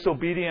essentially a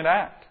disobedient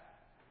act.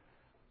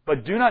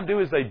 But do not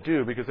do as they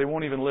do, because they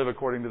won't even live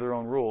according to their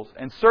own rules.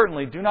 And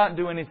certainly do not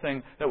do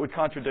anything that would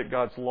contradict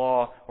God's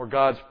law or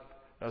God's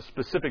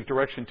specific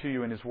direction to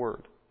you in His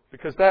Word,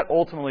 because that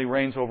ultimately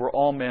reigns over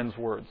all men's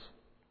words.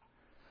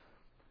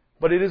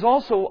 But it is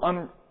also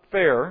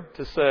unfair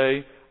to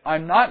say,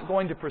 I'm not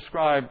going to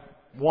prescribe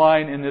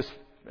wine in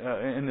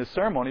this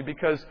ceremony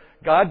because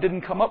God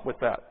didn't come up with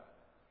that.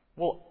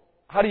 Well,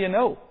 how do you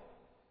know?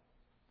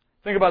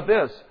 Think about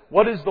this.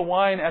 What does the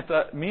wine at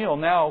the meal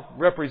now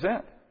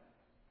represent?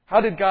 How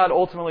did God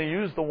ultimately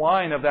use the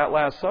wine of that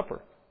Last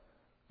Supper?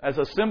 As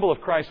a symbol of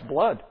Christ's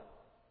blood.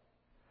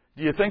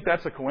 Do you think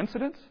that's a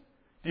coincidence?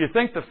 Do you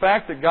think the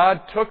fact that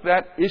God took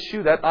that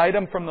issue, that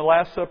item from the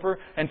Last Supper,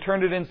 and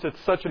turned it into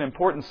such an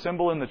important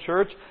symbol in the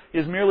church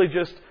is merely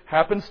just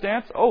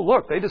happenstance? Oh,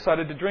 look, they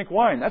decided to drink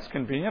wine. That's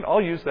convenient.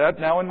 I'll use that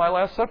now in my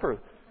Last Supper.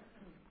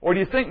 Or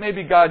do you think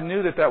maybe God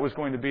knew that that was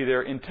going to be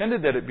there,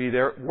 intended that it be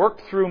there,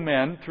 worked through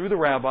men, through the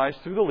rabbis,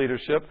 through the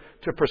leadership,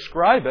 to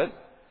prescribe it,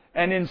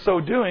 and in so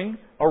doing,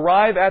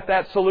 arrive at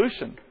that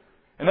solution?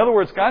 In other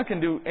words, God can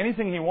do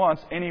anything He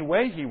wants, any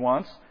way He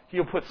wants.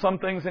 He'll put some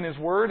things in His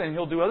Word, and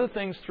He'll do other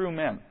things through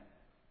men.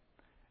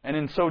 And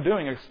in so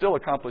doing, He'll still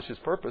accomplish His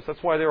purpose.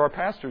 That's why there are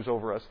pastors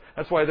over us.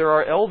 That's why there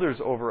are elders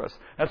over us.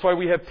 That's why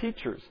we have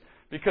teachers.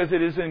 Because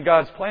it is in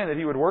God's plan that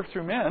He would work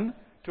through men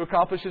to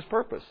accomplish His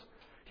purpose.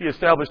 He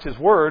established His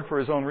Word for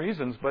His own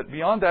reasons, but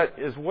beyond that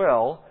as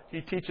well,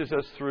 He teaches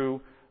us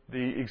through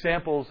the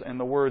examples and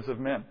the words of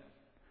men.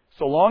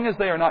 So long as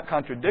they are not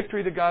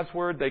contradictory to God's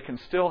Word, they can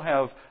still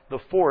have the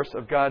force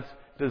of God's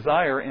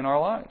desire in our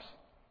lives.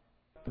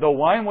 Though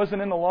wine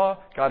wasn't in the law,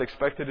 God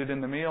expected it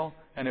in the meal,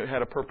 and it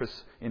had a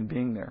purpose in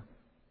being there.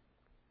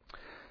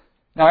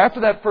 Now, after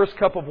that first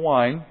cup of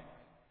wine,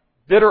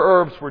 bitter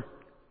herbs were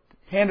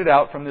handed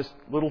out from this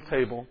little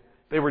table.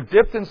 They were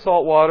dipped in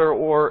salt water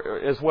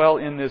or as well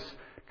in this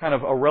kind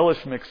of a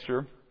relish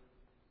mixture,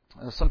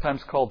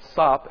 sometimes called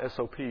sop,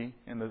 S-O-P,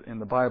 in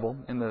the Bible,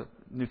 in the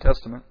New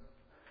Testament.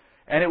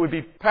 And it would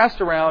be passed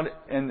around,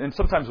 and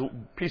sometimes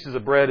pieces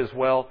of bread as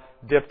well,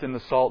 dipped in the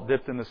salt,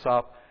 dipped in the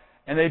sop.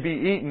 And they'd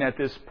be eaten at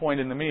this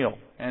point in the meal.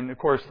 And of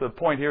course, the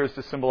point here is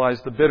to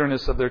symbolize the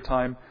bitterness of their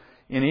time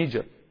in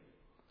Egypt.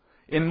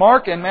 In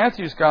Mark and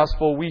Matthew's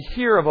Gospel, we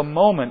hear of a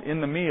moment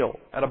in the meal,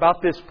 at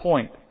about this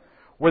point,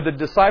 where the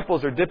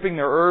disciples are dipping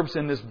their herbs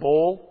in this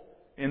bowl,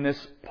 in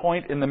this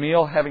point in the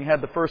meal, having had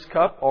the first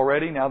cup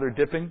already, now they're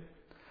dipping.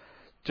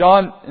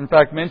 John, in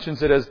fact,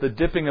 mentions it as the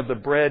dipping of the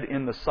bread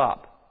in the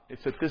sop.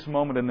 It's at this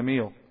moment in the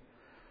meal.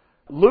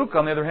 Luke,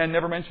 on the other hand,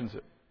 never mentions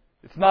it.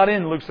 It's not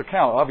in Luke's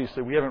account,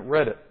 obviously. We haven't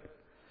read it.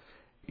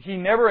 He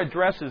never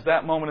addresses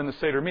that moment in the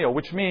Seder meal,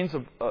 which means,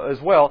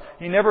 as well,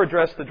 he never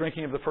addressed the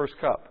drinking of the first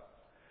cup.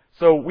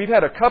 So we've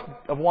had a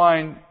cup of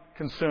wine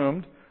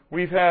consumed.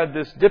 We've had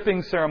this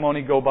dipping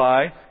ceremony go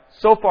by.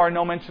 So far,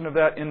 no mention of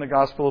that in the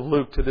Gospel of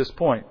Luke to this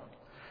point.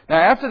 Now,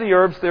 after the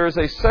herbs, there is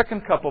a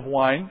second cup of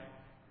wine.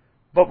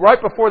 But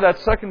right before that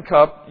second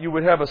cup, you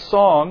would have a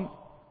song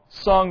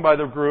sung by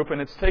the group,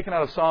 and it's taken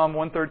out of Psalm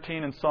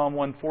 113 and Psalm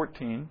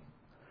 114.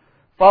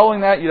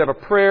 Following that, you'd have a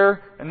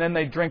prayer, and then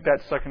they'd drink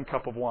that second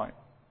cup of wine.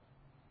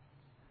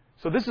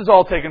 So this has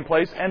all taken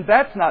place, and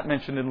that's not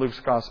mentioned in Luke's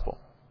Gospel.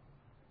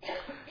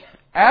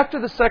 After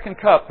the second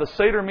cup, the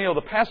Seder meal, the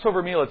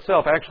Passover meal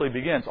itself actually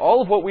begins.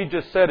 All of what we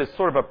just said is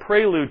sort of a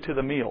prelude to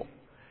the meal.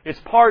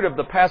 It's part of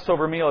the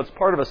Passover meal. It's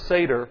part of a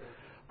Seder.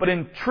 But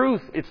in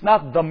truth, it's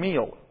not the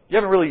meal. You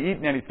haven't really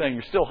eaten anything.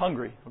 You're still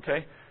hungry,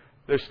 okay?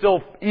 There's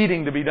still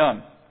eating to be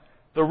done.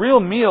 The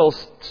real meal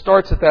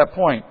starts at that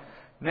point.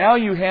 Now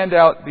you hand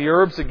out the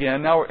herbs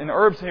again. Now, in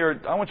herbs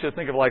here, I want you to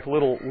think of like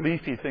little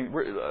leafy things.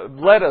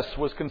 Lettuce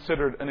was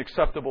considered an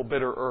acceptable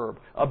bitter herb.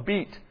 A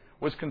beet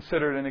was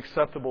considered an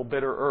acceptable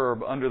bitter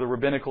herb under the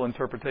rabbinical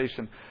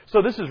interpretation.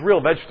 So this is real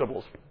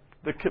vegetables.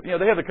 They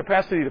have the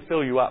capacity to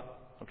fill you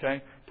up,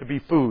 okay, to be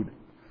food.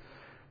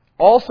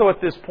 Also at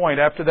this point,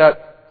 after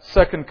that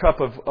second cup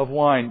of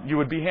wine, you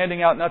would be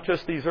handing out not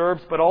just these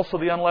herbs, but also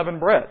the unleavened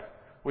bread,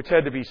 which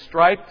had to be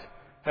striped,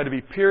 had to be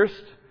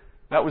pierced.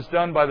 That was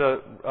done by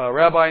the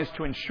rabbis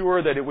to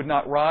ensure that it would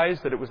not rise,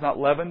 that it was not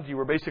leavened. You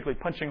were basically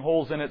punching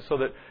holes in it so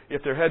that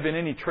if there had been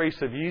any trace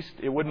of yeast,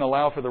 it wouldn't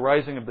allow for the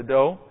rising of the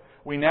dough.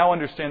 We now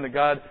understand that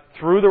God,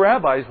 through the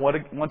rabbis,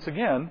 once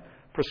again,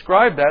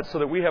 prescribed that so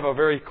that we have a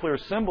very clear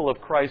symbol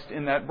of Christ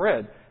in that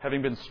bread,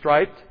 having been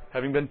striped,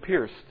 having been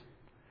pierced.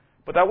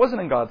 But that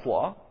wasn't in God's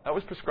law. That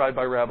was prescribed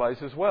by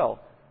rabbis as well.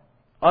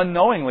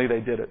 Unknowingly they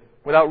did it,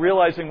 without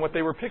realizing what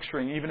they were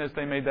picturing, even as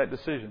they made that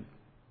decision.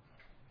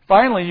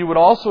 Finally, you would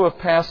also have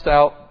passed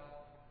out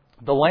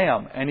the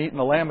lamb and eaten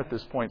the lamb at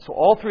this point. So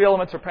all three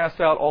elements are passed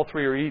out, all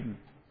three are eaten.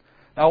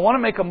 Now, I want to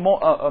make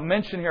a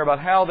mention here about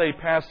how they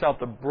passed out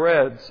the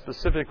bread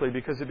specifically,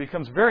 because it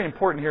becomes very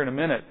important here in a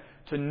minute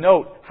to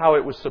note how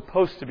it was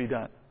supposed to be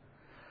done.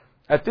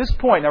 At this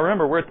point, now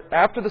remember,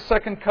 after the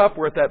second cup,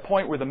 we're at that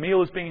point where the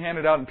meal is being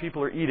handed out and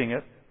people are eating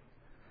it.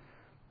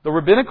 The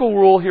rabbinical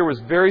rule here was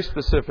very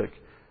specific.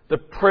 The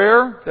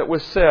prayer that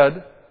was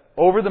said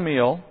over the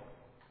meal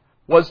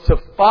was to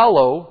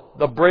follow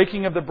the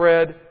breaking of the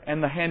bread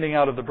and the handing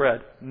out of the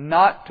bread,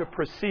 not to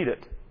precede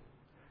it.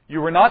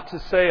 You were not to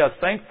say a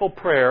thankful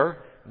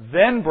prayer,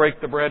 then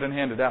break the bread and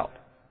hand it out.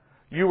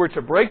 You were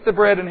to break the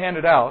bread and hand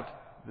it out,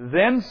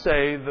 then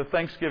say the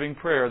thanksgiving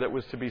prayer that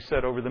was to be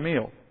said over the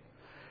meal.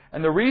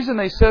 And the reason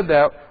they said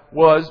that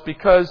was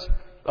because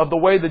of the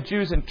way the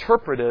Jews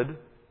interpreted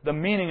the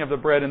meaning of the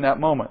bread in that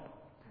moment.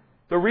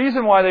 The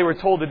reason why they were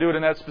told to do it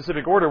in that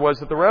specific order was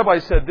that the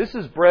rabbis said this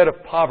is bread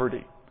of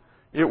poverty.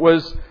 It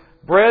was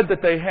bread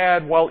that they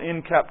had while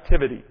in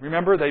captivity.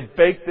 Remember, they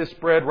baked this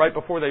bread right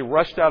before they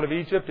rushed out of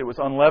Egypt. It was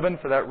unleavened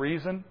for that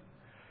reason.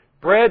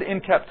 Bread in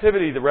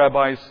captivity, the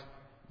rabbis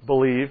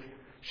believe,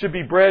 should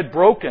be bread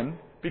broken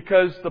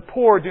because the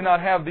poor do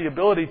not have the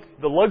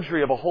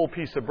luxury of a whole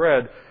piece of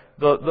bread.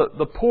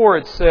 The poor,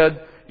 it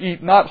said,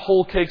 eat not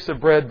whole cakes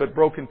of bread, but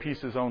broken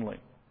pieces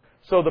only.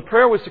 So the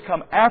prayer was to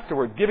come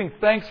afterward, giving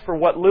thanks for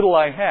what little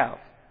I have.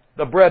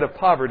 The bread of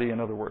poverty, in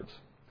other words.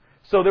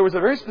 So there was a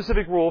very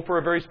specific rule for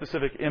a very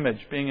specific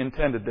image being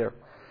intended there.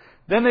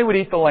 Then they would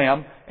eat the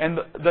lamb, and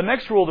the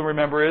next rule to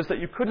remember is that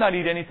you could not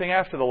eat anything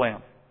after the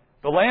lamb.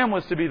 The lamb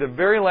was to be the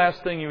very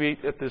last thing you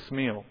eat at this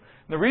meal.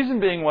 And the reason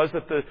being was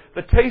that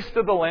the taste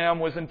of the lamb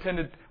was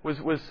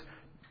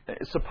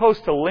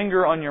supposed to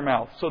linger on your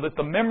mouth, so that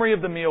the memory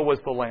of the meal was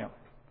the lamb.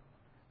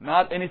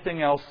 Not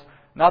anything else,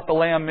 not the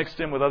lamb mixed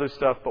in with other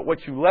stuff, but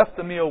what you left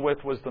the meal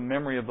with was the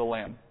memory of the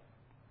lamb.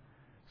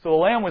 So the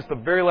lamb was the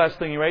very last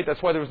thing you ate.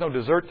 That's why there was no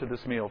dessert to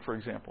this meal, for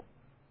example.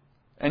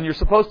 And you're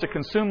supposed to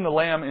consume the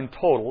lamb in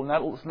total, and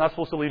that's not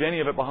supposed to leave any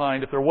of it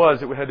behind. If there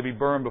was, it had to be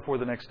burned before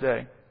the next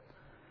day.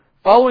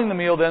 Following the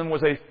meal then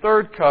was a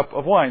third cup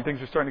of wine.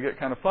 Things are starting to get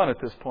kind of fun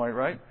at this point,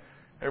 right?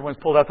 Everyone's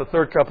pulled out the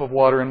third cup of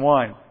water and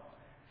wine.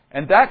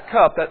 And that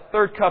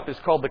third cup is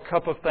called the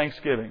cup of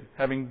thanksgiving.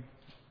 Having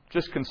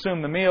just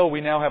consumed the meal, we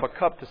now have a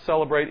cup to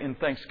celebrate in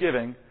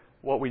thanksgiving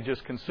what we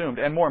just consumed.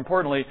 And more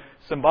importantly,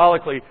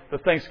 symbolically, the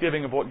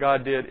thanksgiving of what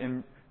God did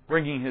in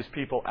bringing His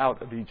people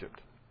out of Egypt.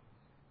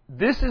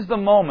 This is the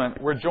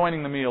moment we're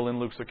joining the meal in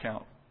Luke's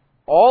account.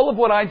 All of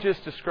what I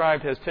just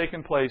described has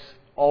taken place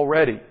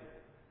already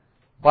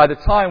by the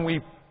time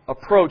we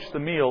approach the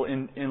meal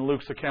in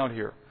Luke's account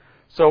here.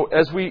 So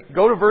as we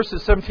go to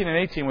verses 17 and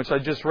 18, which I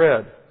just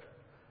read,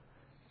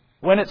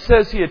 when it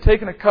says He had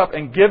taken a cup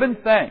and given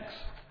thanks,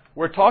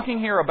 we're talking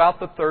here about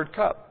the third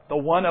cup, the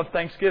one of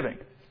thanksgiving.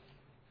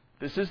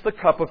 This is the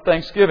cup of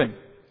thanksgiving.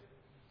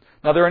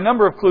 Now, there are a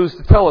number of clues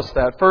to tell us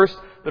that. First,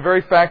 the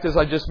very fact, as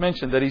I just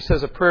mentioned, that He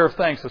says a prayer of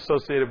thanks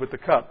associated with the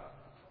cup.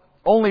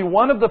 Only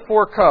one of the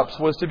 4 cups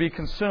was to be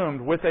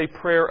consumed with a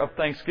prayer of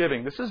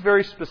thanksgiving. This is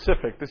very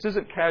specific. This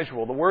isn't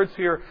casual. The words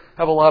here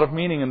have a lot of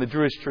meaning in the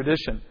Jewish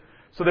tradition.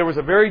 So there was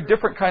a very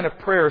different kind of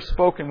prayer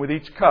spoken with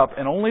each cup,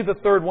 and only the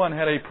third one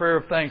had a prayer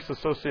of thanks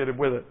associated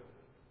with it.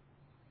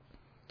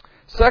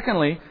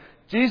 Secondly,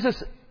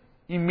 Jesus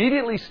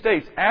immediately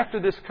states after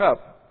this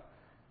cup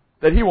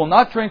that He will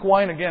not drink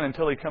wine again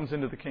until He comes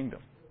into the kingdom.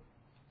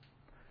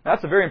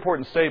 That's a very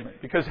important statement,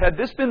 because had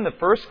this been the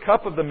first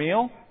cup of the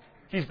meal,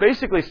 He's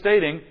basically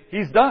stating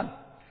He's done.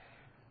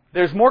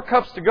 There's more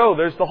cups to go.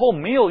 There's the whole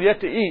meal yet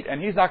to eat,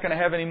 and He's not going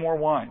to have any more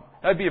wine.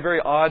 That'd be a very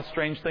odd,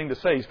 strange thing to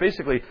say. He's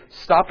basically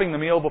stopping the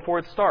meal before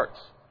it starts.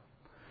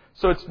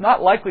 So it's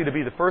not likely to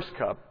be the first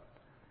cup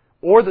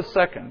or the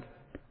second.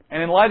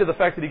 And in light of the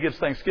fact that He gives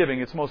thanksgiving,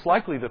 it's most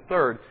likely the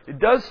third. It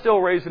does still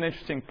raise an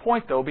interesting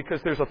point, though,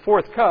 because there's a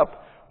fourth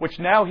cup, which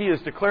now He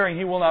is declaring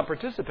He will not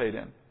participate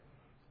in,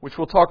 which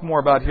we'll talk more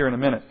about here in a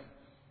minute.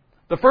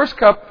 The first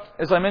cup,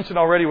 as I mentioned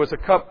already, was a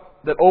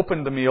cup that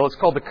opened the meal. It's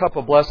called the cup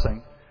of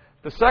blessing.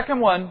 The second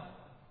one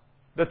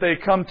that they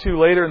come to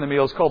later in the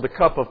meal is called the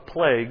cup of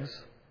plagues.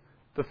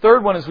 The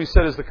third one, as we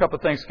said, is the cup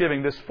of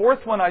thanksgiving. This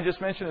fourth one I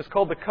just mentioned is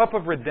called the cup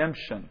of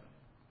redemption.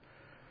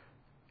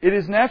 It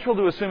is natural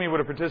to assume He would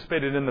have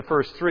participated in the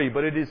first three,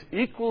 but it is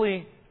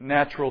equally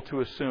natural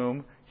to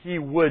assume He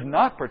would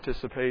not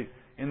participate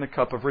in the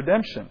cup of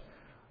redemption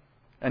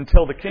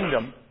until the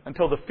kingdom,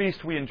 until the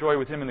feast we enjoy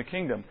with Him in the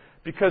kingdom.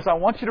 Because I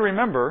want you to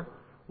remember,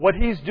 what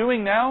He's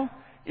doing now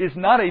is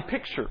not a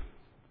picture.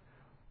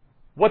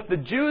 What the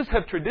Jews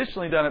have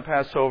traditionally done at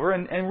Passover,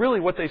 and really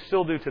what they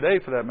still do today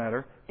for that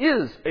matter,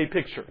 is a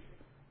picture.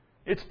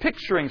 It's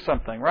picturing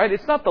something, right?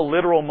 It's not the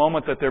literal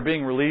moment that they're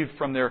being relieved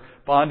from their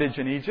bondage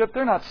in Egypt.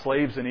 They're not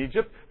slaves in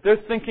Egypt.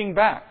 They're thinking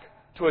back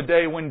to a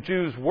day when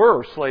Jews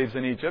were slaves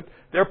in Egypt.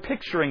 They're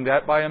picturing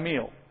that by a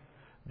meal.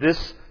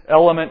 This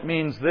element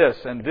means this,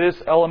 and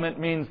this element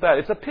means that.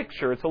 It's a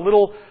picture. It's a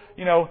little,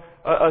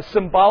 a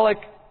symbolic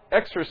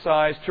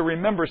exercise to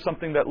remember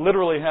something that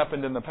literally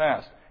happened in the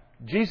past.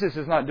 Jesus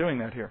is not doing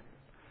that here.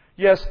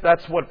 Yes,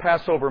 that's what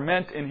Passover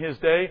meant in His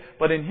day,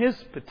 but in His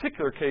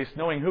particular case,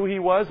 knowing who He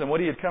was and what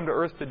He had come to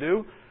earth to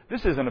do,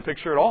 this isn't a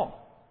picture at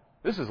all.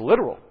 This is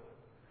literal.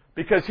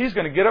 Because He's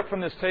going to get up from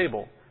this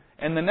table,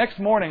 and the next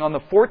morning, on the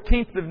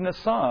 14th of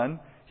Nisan,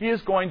 He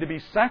is going to be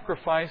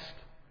sacrificed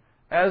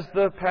as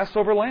the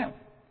Passover lamb.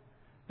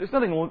 There's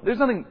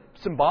nothing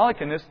symbolic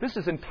in this. This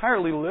is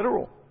entirely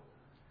literal.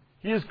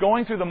 He is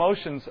going through the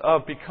motions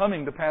of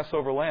becoming the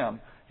Passover lamb.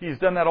 He's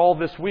done that all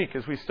this week,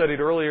 as we studied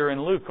earlier in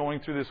Luke,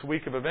 going through this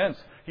week of events.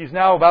 He's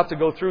now about to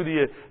go through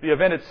the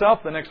event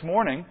itself the next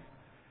morning.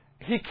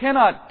 He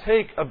cannot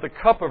take of the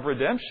cup of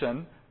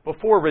redemption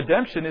before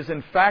redemption is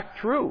in fact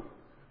true,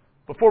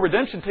 before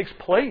redemption takes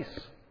place.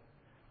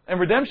 And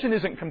redemption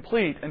isn't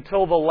complete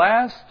until the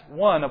last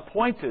one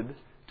appointed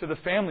to the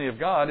family of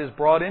God is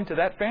brought into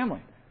that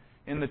family.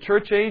 In the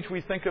church age,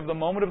 we think of the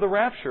moment of the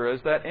rapture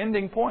as that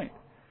ending point.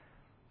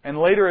 And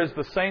later, as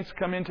the saints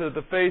come into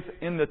the faith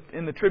in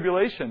the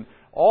tribulation,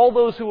 all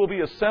those who will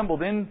be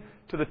assembled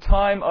into the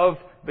time of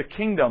the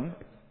kingdom,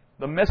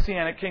 the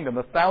Messianic kingdom,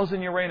 the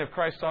 1,000-year reign of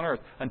Christ on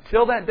earth,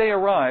 until that day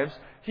arrives,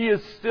 He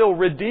is still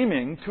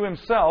redeeming to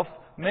Himself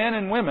men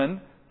and women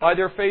by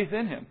their faith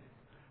in Him.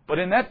 But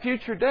in that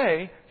future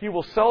day, He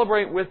will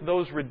celebrate with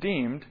those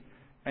redeemed,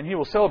 and He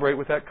will celebrate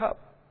with that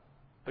cup,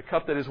 the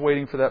cup that is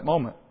waiting for that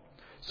moment.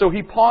 So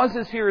He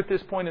pauses here at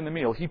this point in the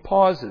meal. He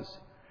pauses.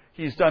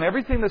 He's done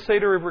everything the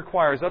Seder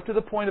requires up to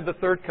the point of the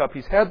third cup.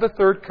 He's had the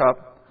third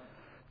cup.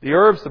 The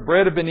herbs, the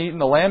bread have been eaten.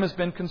 The lamb has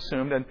been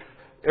consumed. And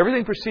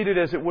everything proceeded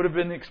as it would have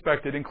been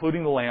expected,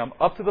 including the lamb,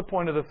 up to the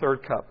point of the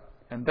third cup.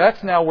 And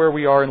that's now where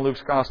we are in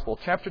Luke's Gospel.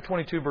 Chapter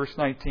 22, verse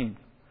 19.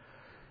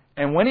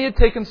 And when He had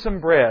taken some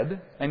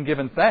bread and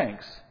given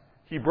thanks,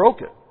 He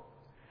broke it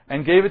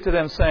and gave it to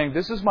them, saying,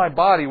 "This is my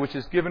body, which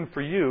is given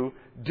for you.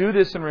 Do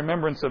this in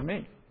remembrance of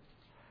me."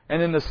 And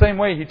in the same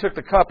way, He took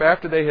the cup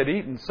after they had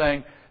eaten,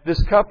 saying,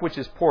 "This cup which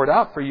is poured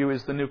out for you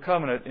is the new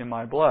covenant in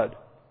my blood.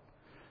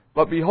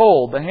 But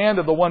behold, the hand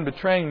of the one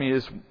betraying me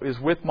is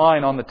with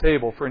mine on the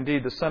table. For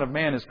indeed the Son of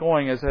Man is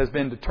going as has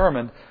been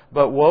determined,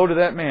 but woe to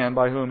that man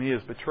by whom He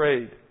is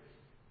betrayed."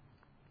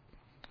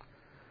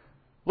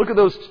 Look at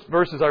those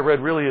verses I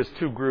read really as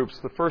two groups.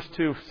 The first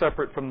two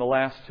separate from the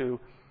last two.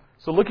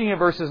 So looking at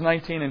verses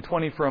 19 and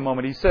 20 for a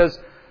moment, He says,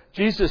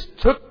 Jesus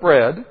took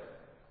bread,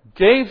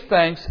 gave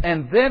thanks,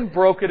 and then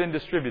broke it and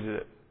distributed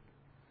it.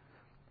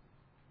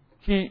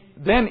 He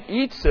then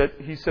eats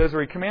it, He says,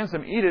 or He commands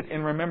them, "Eat it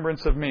in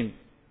remembrance of me."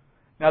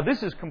 Now,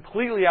 this is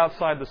completely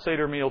outside the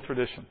Seder meal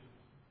tradition.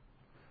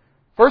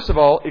 First of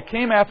all, it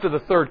came after the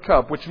third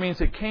cup, which means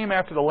it came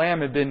after the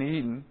lamb had been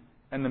eaten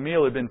and the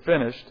meal had been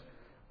finished.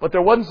 But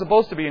there wasn't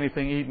supposed to be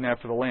anything eaten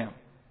after the lamb.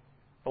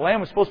 The lamb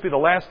was supposed to be the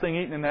last thing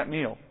eaten in that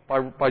meal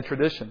by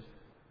tradition.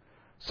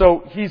 So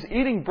He's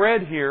eating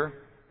bread here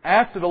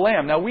after the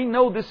lamb. Now, we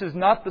know this is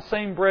not the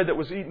same bread that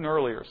was eaten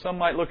earlier. Some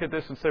might look at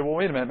this and say, well,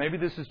 wait a minute, maybe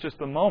this is just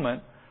the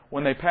moment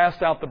when they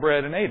passed out the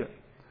bread and ate it.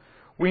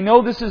 We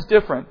know this is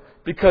different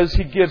because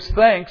He gives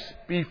thanks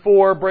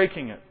before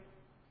breaking it.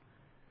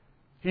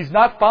 He's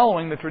not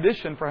following the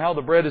tradition for how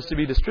the bread is to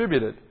be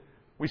distributed.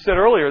 We said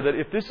earlier that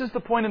if this is the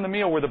point in the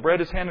meal where the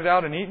bread is handed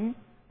out and eaten,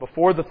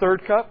 before the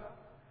third cup,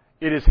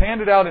 it is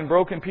handed out in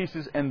broken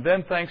pieces and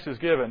then thanks is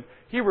given.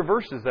 He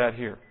reverses that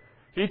here.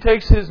 He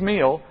takes His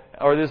meal,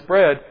 or this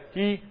bread,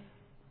 He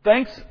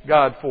thanks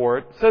God for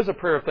it, says a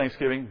prayer of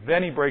thanksgiving,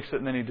 then He breaks it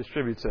and then He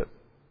distributes it.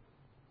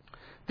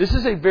 This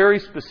is a very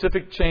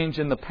specific change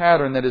in the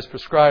pattern that is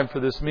prescribed for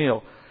this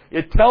meal.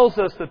 It tells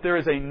us that there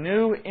is a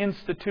new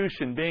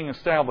institution being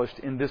established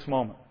in this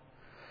moment.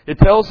 It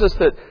tells us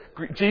that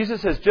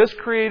Jesus has just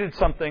created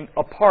something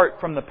apart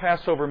from the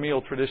Passover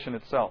meal tradition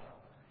itself.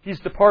 He's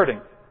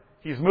departing.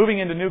 He's moving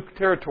into new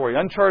territory,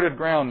 uncharted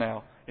ground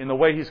now, in the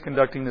way He's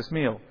conducting this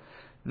meal.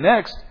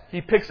 Next,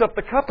 He picks up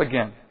the cup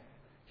again.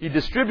 He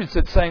distributes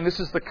it saying, "This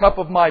is the cup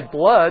of my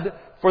blood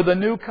for the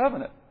new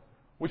covenant,"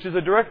 which is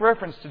a direct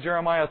reference to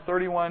Jeremiah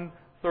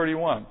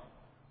 31:31,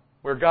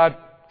 where God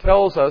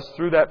tells us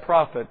through that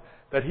prophet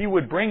that He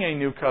would bring a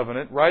new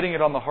covenant, writing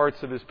it on the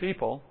hearts of His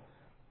people,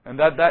 and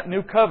that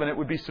new covenant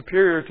would be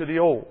superior to the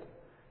old.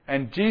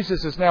 And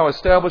Jesus is now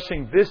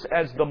establishing this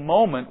as the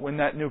moment when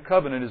that new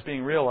covenant is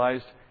being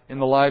realized in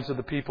the lives of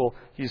the people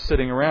He's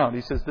sitting around.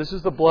 He says, "This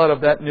is the blood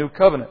of that new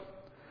covenant."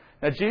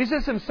 Now,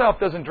 Jesus Himself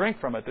doesn't drink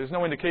from it. There's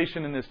no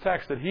indication in this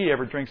text that He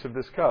ever drinks of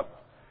this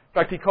cup. In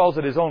fact, He calls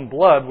it His own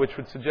blood, which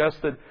would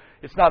suggest that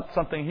it's not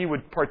something He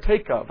would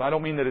partake of. I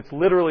don't mean that it's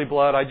literally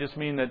blood. I just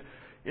mean that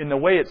in the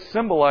way it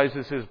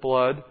symbolizes His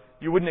blood,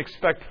 you wouldn't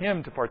expect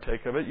Him to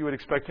partake of it. You would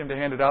expect Him to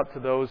hand it out to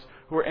those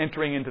who are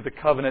entering into the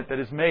covenant that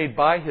is made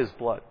by His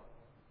blood.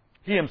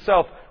 He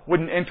Himself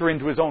wouldn't enter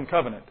into His own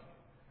covenant.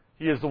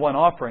 He is the one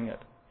offering it.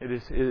 It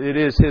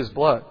is His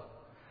blood.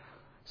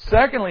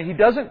 Secondly, He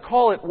doesn't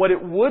call it what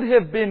it would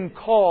have been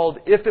called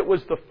if it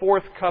was the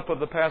fourth cup of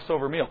the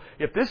Passover meal.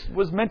 If this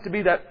was meant to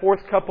be that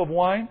fourth cup of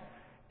wine,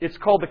 it's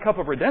called the cup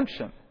of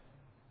redemption,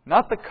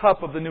 not the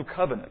cup of the new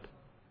covenant.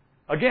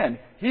 Again,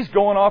 He's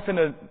going off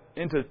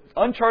into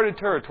uncharted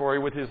territory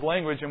with His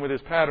language and with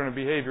His pattern of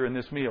behavior in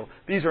this meal.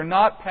 These are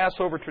not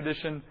Passover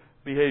tradition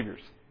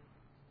behaviors.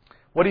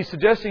 What He's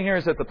suggesting here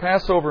is that the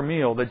Passover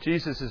meal that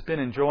Jesus has been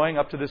enjoying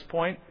up to this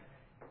point,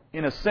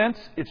 in a sense,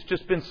 it's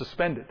just been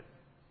suspended.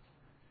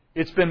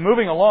 It's been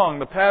moving along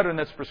the pattern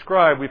that's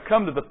prescribed. We've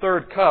come to the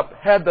third cup,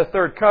 had the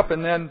third cup,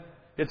 and then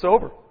it's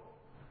over.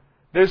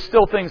 There's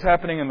still things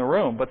happening in the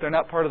room, but they're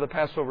not part of the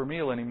Passover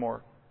meal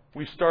anymore.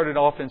 We've started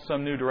off in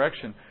some new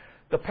direction.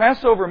 The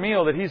Passover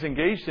meal that He's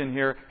engaged in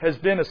here has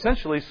been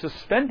essentially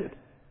suspended.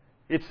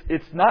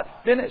 It's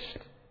not finished.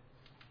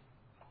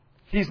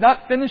 He's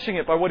not finishing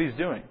it by what He's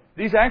doing.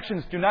 These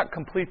actions do not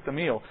complete the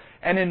meal.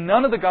 And in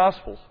none of the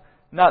Gospels,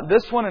 not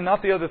this one and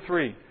not the other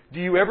three, do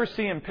you ever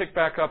see Him pick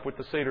back up with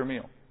the Seder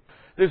meal.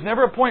 There's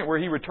never a point where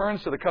He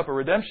returns to the cup of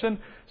redemption,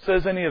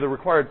 says any of the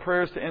required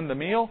prayers to end the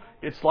meal.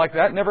 It's like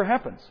that never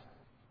happens.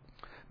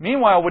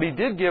 Meanwhile, what He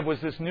did give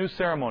was this new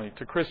ceremony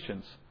to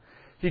Christians.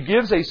 He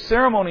gives a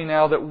ceremony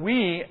now that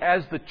we,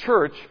 as the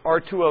church,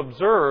 are to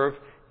observe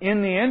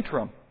in the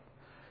interim.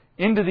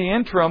 Into the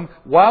interim,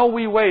 while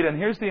we wait, and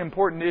here's the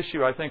important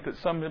issue I think that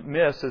some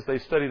miss as they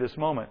study this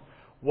moment.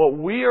 What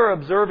we are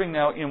observing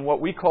now in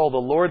what we call the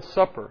Lord's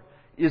Supper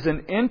is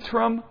an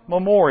interim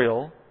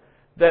memorial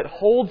that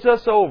holds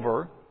us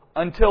over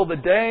until the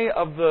day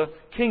of the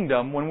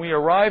kingdom when we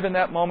arrive in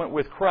that moment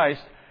with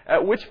Christ,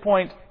 at which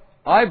point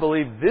I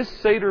believe this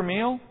Seder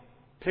meal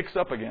picks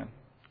up again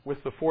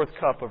with the fourth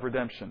cup of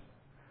redemption.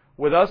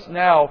 With us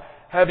now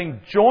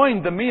having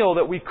joined the meal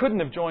that we couldn't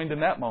have joined in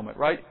that moment,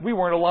 right? We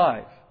weren't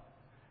alive.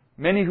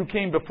 Many who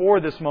came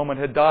before this moment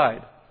had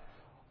died.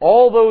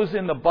 All those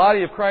in the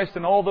body of Christ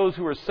and all those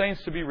who are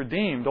saints to be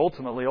redeemed,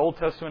 ultimately, Old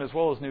Testament as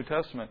well as New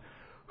Testament,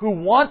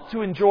 who want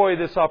to enjoy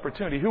this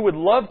opportunity, who would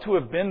love to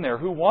have been there,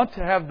 who want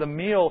to have the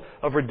meal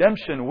of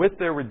redemption with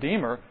their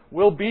Redeemer,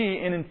 will be,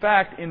 and in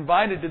fact,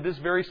 invited to this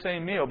very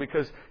same meal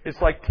because it's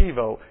like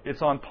TiVo.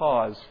 It's on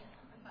pause.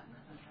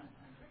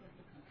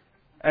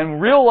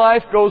 And real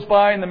life goes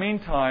by in the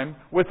meantime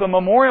with a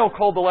memorial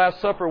called the Last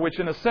Supper, which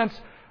in a sense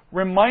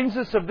reminds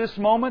us of this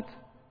moment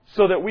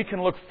so that we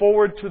can look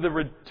forward to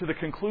the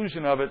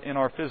conclusion of it in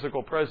our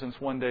physical presence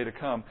one day to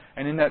come.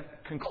 And in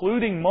that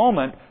concluding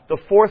moment, the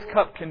fourth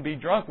cup can be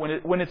drunk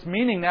when its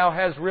meaning now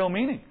has real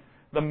meaning.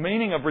 The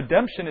meaning of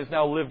redemption is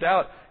now lived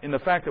out in the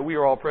fact that we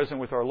are all present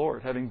with our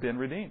Lord, having been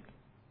redeemed.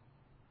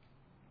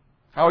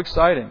 How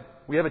exciting.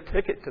 We have a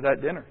ticket to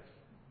that dinner.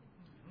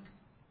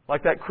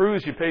 Like that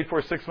cruise you paid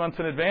for 6 months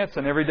in advance,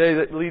 and every day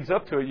that leads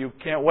up to it, you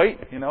can't wait,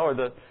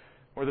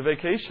 or the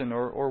vacation,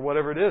 or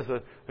whatever it is,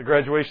 the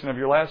graduation of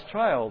your last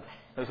child,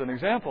 as an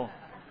example.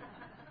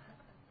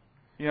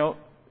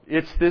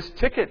 It's this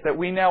ticket that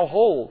we now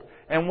hold.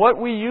 And what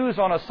we use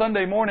on a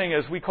Sunday morning,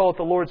 as we call it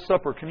the Lord's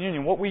Supper,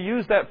 communion, what we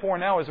use that for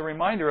now is a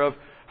reminder of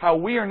how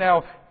we are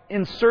now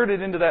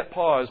inserted into that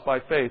pause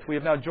by faith. We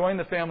have now joined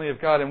the family of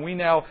God, and we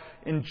now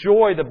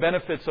enjoy the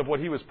benefits of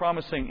what He was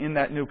promising in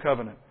that new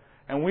covenant.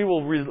 And we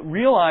will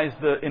realize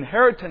the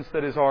inheritance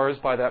that is ours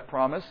by that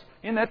promise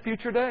in that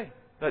future day,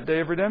 that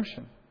day of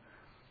redemption.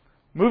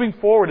 Moving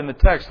forward in the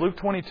text, Luke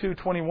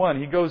 22:21,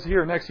 he goes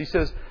here next. He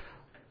says,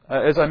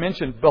 as I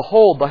mentioned,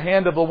 "Behold, the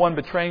hand of the one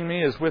betraying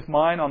me is with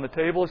mine on the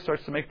table." It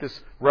starts to make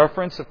this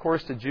reference, of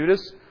course, to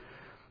Judas.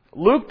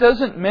 Luke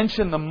doesn't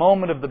mention the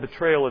moment of the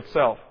betrayal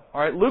itself.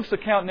 All right, Luke's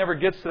account never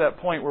gets to that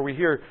point where we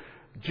hear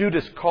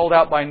Judas called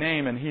out by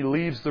name and he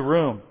leaves the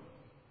room.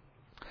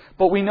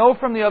 But we know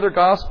from the other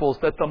Gospels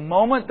that the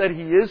moment that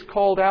he is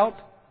called out,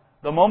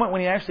 the moment when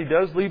he actually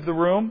does leave the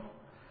room,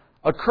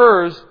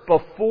 occurs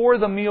before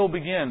the meal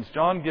begins.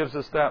 John gives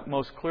us that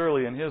most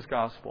clearly in his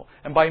Gospel.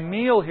 And by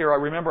meal here, I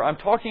remember, I'm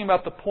talking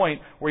about the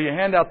point where you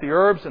hand out the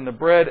herbs and the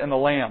bread and the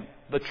lamb,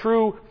 the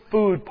true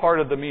food part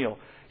of the meal.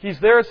 He's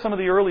there at some of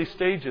the early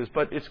stages,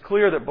 but it's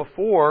clear that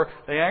before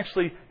they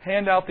actually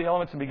hand out the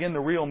elements and begin the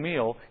real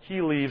meal,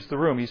 he leaves the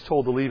room. He's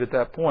told to leave at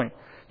that point.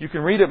 You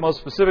can read it most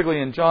specifically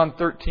in John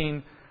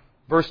 13,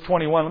 verse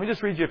 21. Let me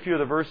just read you a few of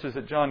the verses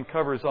that John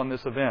covers on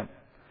this event.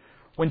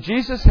 When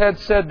Jesus had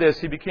said this,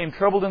 he became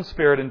troubled in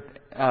spirit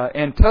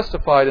and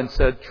testified and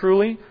said,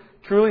 Truly,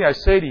 truly, I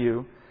say to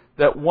you,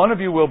 that one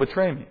of you will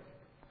betray me.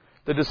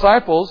 The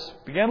disciples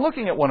began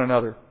looking at one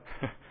another.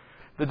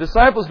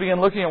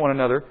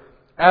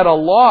 At a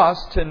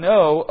loss to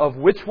know of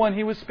which one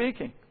he was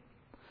speaking.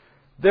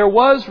 There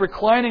was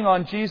reclining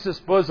on Jesus'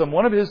 bosom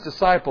one of his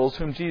disciples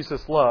whom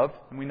Jesus loved,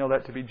 and we know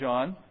that to be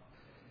John.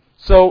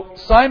 So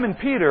Simon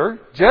Peter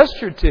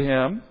gestured to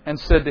him and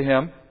said to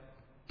him,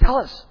 Tell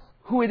us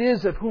who it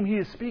is of whom he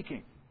is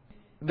speaking.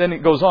 Then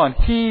it goes on.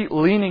 He,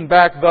 leaning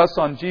back thus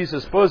on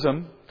Jesus'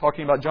 bosom,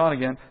 talking about John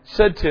again,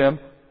 said to him,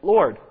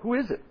 Lord, who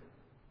is it?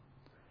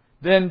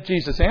 Then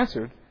Jesus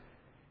answered,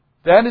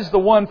 That is the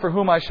one for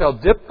whom I shall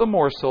dip the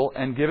morsel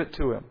and give it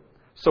to him.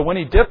 So when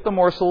he dipped the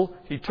morsel,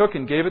 he took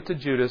and gave it to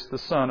Judas, the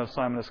son of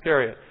Simon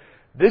Iscariot.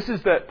 This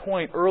is that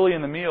point early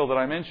in the meal that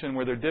I mentioned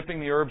where they're dipping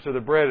the herbs or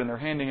the bread and they're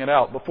handing it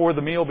out before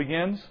the meal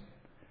begins,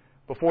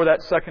 before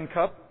that second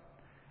cup.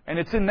 And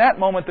it's in that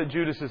moment that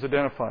Judas is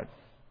identified.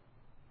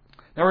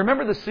 Now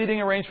remember the seating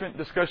arrangement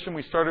discussion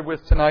we started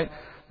with tonight?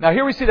 Now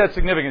here we see that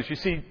significance. You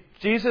see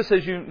Jesus,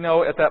 as you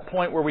know, at that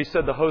point where we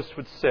said the host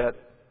would sit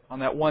on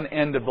that one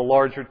end of the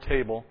larger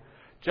table.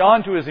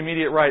 John to his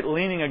immediate right,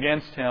 leaning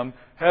against him,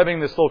 having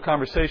this little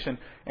conversation.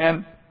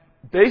 And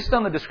based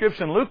on the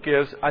description Luke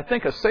gives, I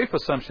think a safe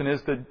assumption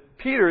is that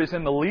Peter is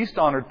in the least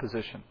honored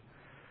position.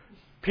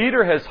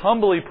 Peter has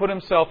humbly put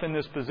himself in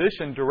this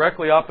position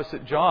directly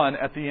opposite John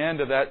at the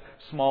end of that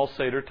small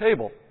Seder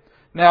table.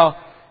 Now,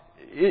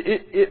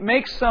 it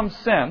makes some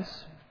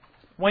sense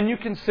when you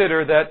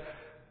consider that,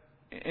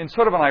 in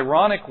sort of an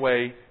ironic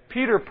way,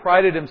 Peter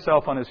prided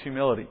himself on his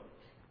humility.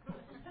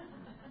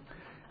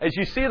 As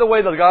you see the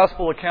way the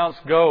gospel accounts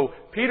go,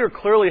 Peter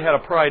clearly had a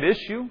pride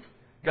issue.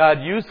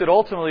 God used it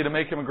ultimately to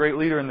make him a great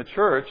leader in the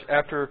church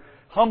after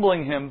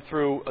humbling him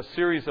through a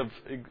series of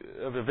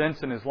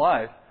events in his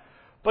life.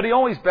 But he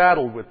always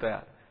battled with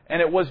that. And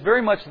it was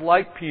very much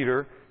like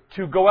Peter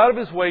to go out of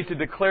his way to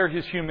declare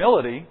his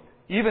humility,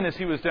 even as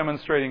he was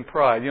demonstrating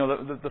pride. You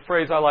know, the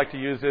phrase I like to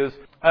use is,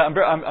 I'm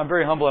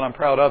very humble and I'm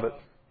proud of it.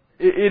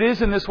 It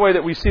is in this way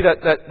that we see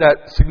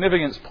that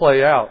significance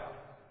play out.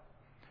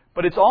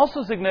 But it's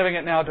also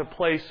significant now to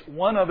place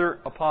one other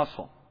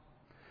apostle.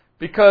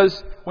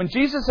 Because when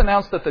Jesus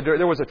announced that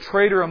there was a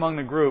traitor among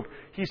the group,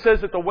 He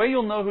says that the way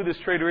you'll know who this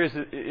traitor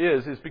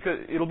is because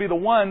it'll be the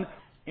one,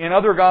 in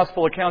other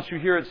gospel accounts you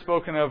hear it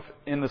spoken of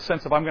in the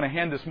sense of I'm going to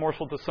hand this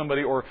morsel to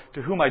somebody or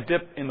to whom I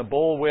dip in the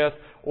bowl with,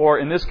 or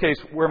in this case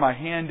where my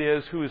hand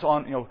is,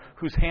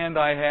 whose hand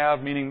I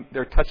have, meaning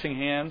they're touching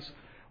hands.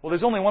 Well,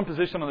 there's only one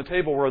position on the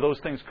table where those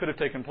things could have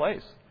taken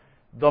place.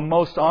 The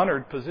most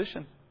honored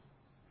position.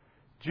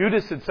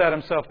 Judas had sat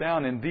himself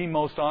down in the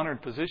most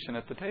honored position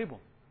at the table.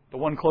 The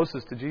one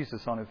closest to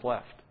Jesus on his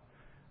left.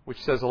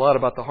 Which says a lot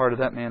about the heart of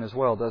that man as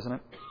well, doesn't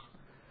it?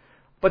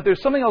 But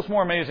there's something else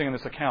more amazing in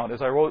this account.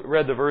 As I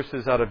read the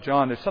verses out of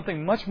John, there's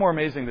something much more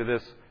amazing to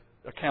this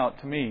account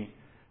to me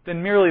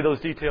than merely those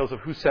details of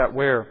who sat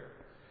where.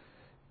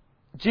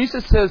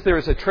 Jesus says there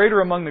is a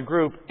traitor among the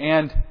group,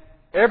 and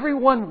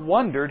everyone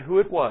wondered who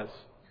it was.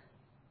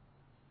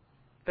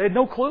 They had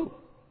no clue.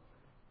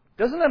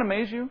 Doesn't that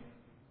amaze you?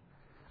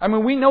 I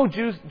mean, we know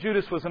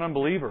Judas was an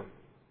unbeliever.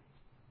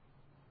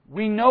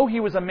 We know he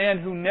was a man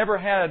who never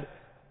had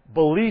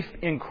belief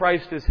in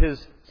Christ as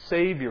his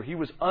Savior. He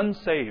was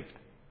unsaved.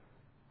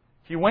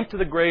 He went to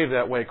the grave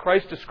that way.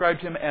 Christ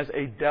described him as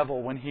a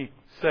devil when He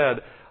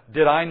said,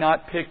 Did I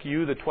not pick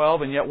you, the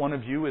 12, and yet one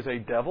of you is a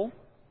devil?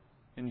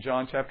 In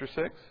John chapter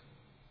 6.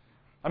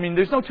 I mean,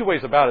 there's no two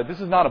ways about it. This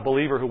is not a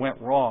believer who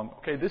went wrong.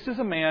 Okay, this is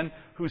a man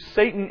who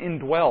Satan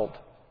indwelled,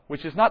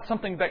 which is not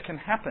something that can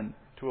happen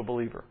to a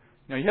believer.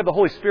 You know, you have the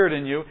Holy Spirit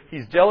in you.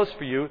 He's jealous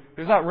for you.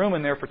 There's not room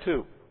in there for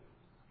two.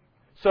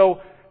 So,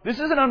 this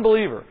is an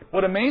unbeliever.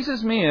 What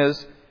amazes me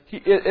is,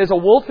 as a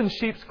wolf in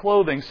sheep's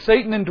clothing,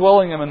 Satan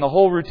indwelling him in the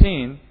whole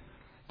routine,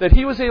 that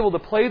he was able to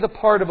play the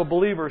part of a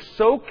believer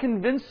so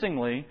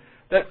convincingly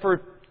that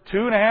for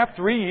 2.5,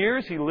 3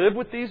 years he lived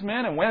with these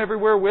men and went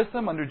everywhere with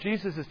them under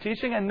Jesus'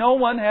 teaching, and no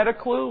one had a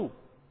clue.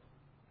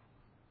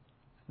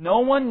 No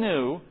one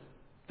knew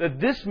that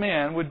this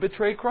man would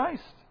betray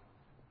Christ.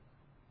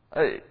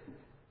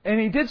 And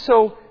he did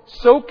so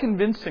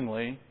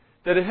convincingly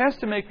that it has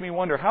to make me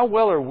wonder, how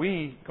well are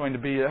we going to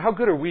be, how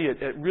good are we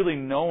at really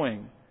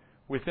knowing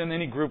within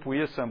any group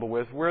we assemble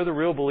with where the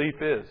real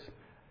belief is?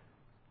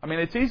 I mean,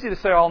 it's easy to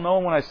say, I'll know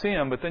him when I see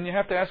him, but then you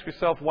have to ask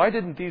yourself, why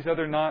didn't these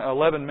other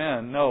 11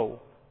 men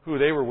know who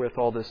they were with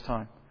all this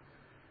time?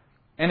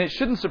 And it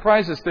shouldn't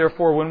surprise us,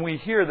 therefore, when we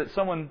hear that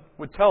someone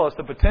would tell us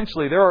that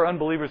potentially there are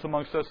unbelievers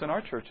amongst us in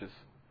our churches.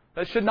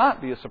 That should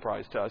not be a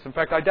surprise to us. In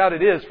fact, I doubt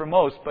it is for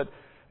most, but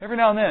every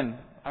now and then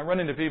I run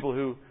into people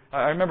who...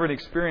 I remember an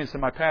experience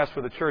in my past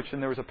with a church,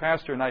 and there was a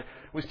pastor, and I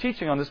was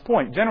teaching on this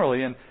point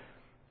generally, and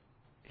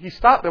he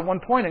stopped at one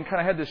point and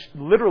kind of had this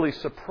literally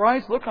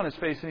surprised look on his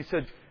face, and he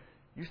said,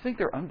 "You think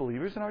there are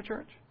unbelievers in our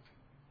church?"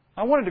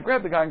 I wanted to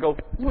grab the guy and go,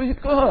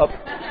 "Wake up!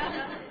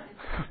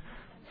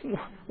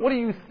 What are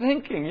you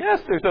thinking? Yes,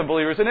 there's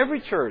unbelievers in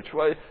every church.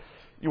 Why,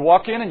 you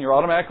walk in and you're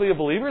automatically a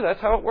believer? That's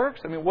how it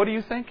works? I mean, what are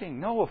you thinking?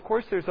 No, of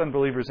course there's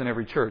unbelievers in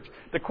every church.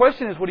 The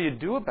question is, what do you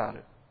do about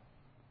it?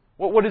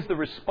 What is the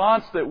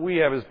response that we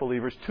have as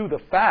believers to the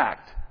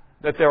fact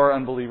that there are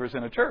unbelievers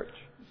in a church?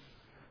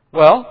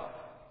 Well,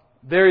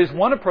 there is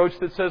one approach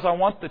that says, I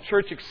want the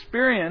church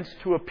experience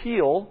to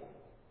appeal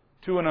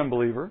to an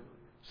unbeliever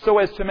so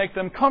as to make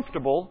them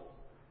comfortable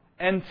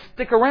and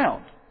stick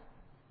around.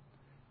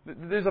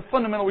 There's a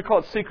fundamental, we call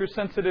it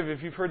seeker-sensitive,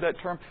 if you've heard that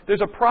term.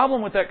 There's a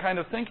problem with that kind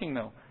of thinking,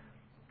 though.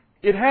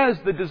 It has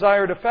the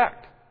desired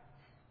effect.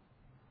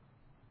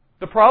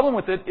 The problem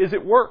with it is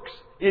it works.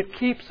 It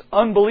keeps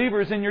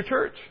unbelievers in your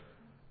church.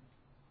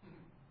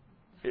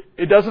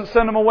 It doesn't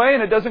send them away,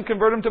 and it doesn't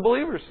convert them to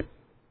believers.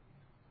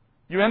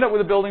 You end up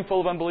with a building full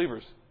of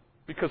unbelievers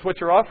because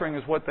what you're offering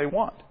is what they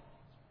want.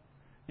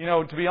 You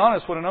know, to be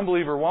honest, what an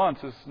unbeliever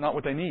wants is not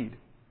what they need.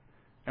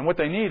 And what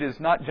they need is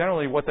not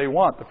generally what they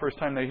want the first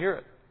time they hear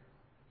it.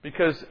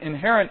 Because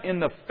inherent in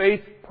the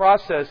faith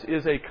process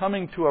is a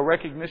coming to a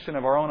recognition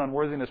of our own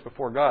unworthiness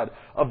before God,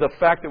 of the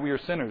fact that we are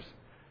sinners,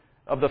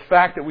 of the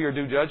fact that we are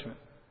due judgment.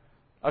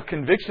 A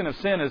conviction of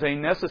sin is a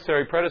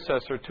necessary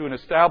predecessor to an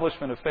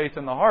establishment of faith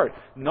in the heart.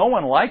 No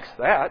one likes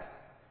that,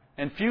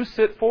 and few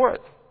sit for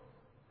it.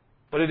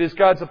 But it is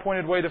God's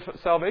appointed way to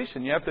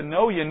salvation. You have to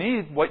know you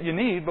need what you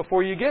need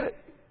before you get it.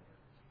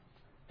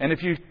 And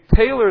if you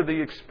tailor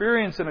the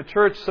experience in a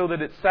church so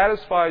that it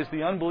satisfies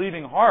the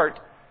unbelieving heart,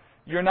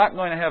 you're not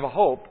going to have a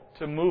hope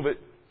to move it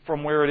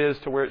from where it is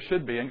to where it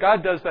should be. And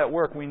God does that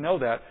work, we know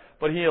that.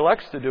 But He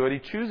elects to do it,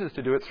 He chooses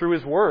to do it through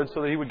His Word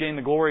so that He would gain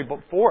the glory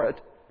for it.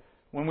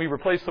 When we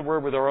replace the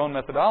Word with our own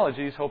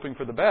methodologies, hoping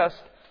for the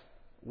best,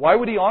 why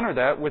would He honor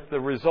that with the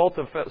result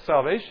of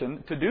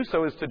salvation? To do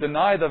so is to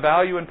deny the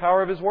value and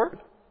power of His Word.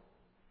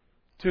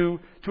 To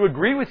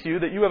agree with you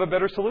that you have a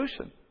better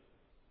solution.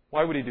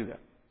 Why would He do that?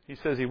 He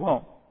says He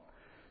won't.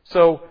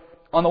 So,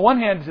 on the one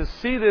hand, to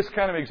see this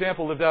kind of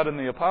example lived out in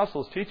the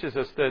apostles teaches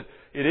us that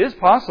it is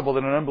possible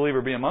that an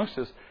unbeliever be amongst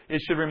us.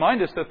 It should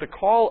remind us that the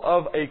call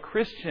of a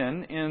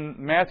Christian in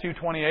Matthew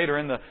 28, or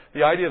in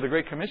the idea of the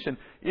Great Commission,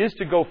 is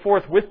to go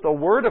forth with the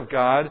Word of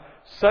God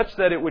such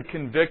that it would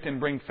convict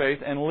and bring faith,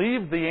 and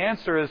leave the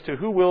answer as to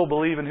who will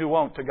believe and who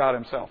won't to God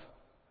Himself.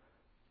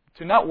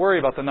 To not worry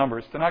about the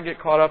numbers, to not get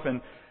caught up in,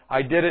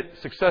 I did it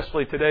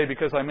successfully today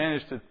because I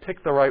managed to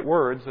pick the right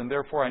words, and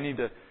therefore I need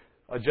to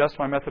adjust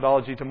my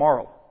methodology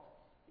tomorrow.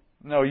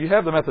 No, you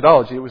have the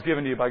methodology. It was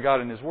given to you by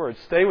God in His Word.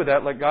 Stay with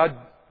that. Let God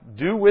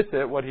do with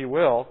it what He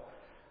will.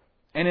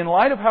 And in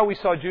light of how we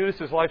saw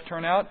Judas' life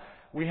turn out,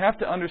 we have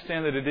to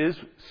understand that it is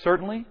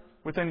certainly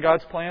within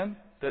God's plan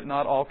that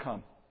not all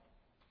come.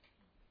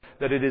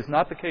 That it is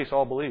not the case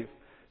all believe.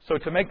 So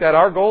to make that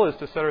our goal is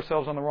to set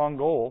ourselves on the wrong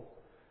goal.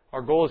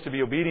 Our goal is to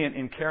be obedient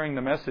in carrying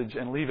the message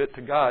and leave it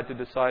to God to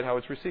decide how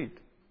it's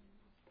received.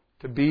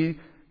 To be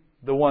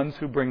the ones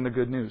who bring the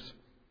good news.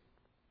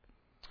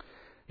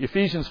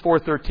 Ephesians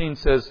 4:13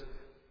 says,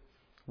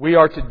 we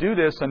are to do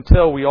this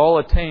until we all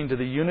attain to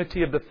the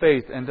unity of the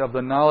faith and of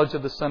the knowledge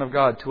of the Son of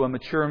God, to a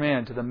mature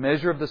man, to the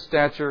measure of the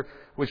stature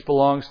which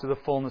belongs to the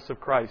fullness of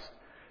Christ.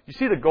 You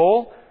see the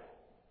goal?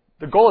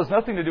 The goal has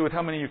nothing to do with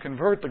how many you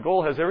convert. The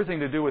goal has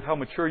everything to do with how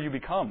mature you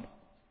become.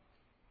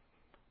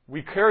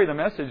 We carry the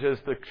message as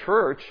the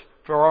church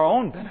for our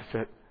own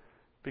benefit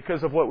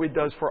because of what it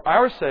does for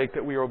our sake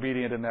that we are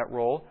obedient in that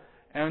role,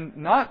 and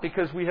not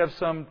because we have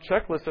some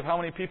checklist of how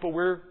many people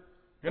we're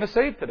going to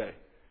save today.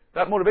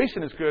 That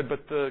motivation is good,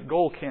 but the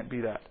goal can't be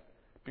that.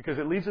 Because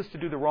it leads us to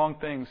do the wrong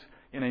things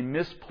in a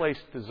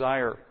misplaced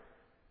desire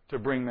to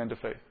bring men to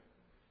faith.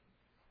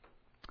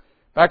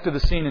 Back to the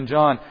scene in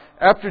John.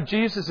 After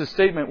Jesus'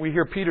 statement, we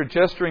hear Peter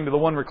gesturing to the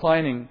one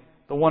reclining,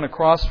 the one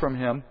across from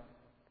him.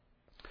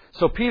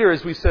 So Peter,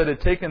 as we said, had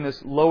taken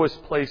this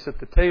lowest place at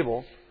the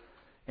table.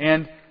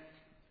 And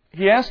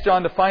he asked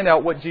John to find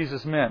out what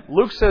Jesus meant.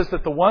 Luke says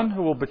that the one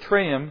who will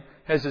betray Him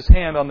has his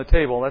hand on the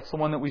table. That's the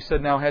one that we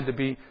said now had to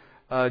be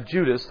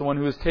Judas, the one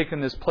who has taken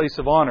this place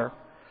of honor.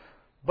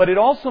 But it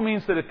also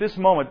means that at this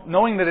moment,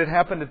 knowing that it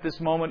happened at this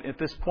moment, at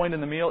this point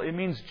in the meal, it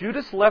means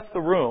Judas left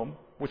the room,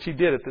 which he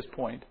did at this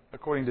point,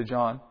 according to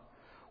John,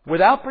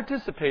 without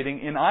participating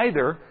in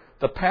either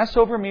the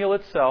Passover meal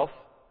itself,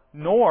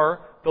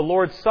 nor the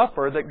Lord's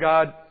Supper that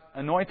God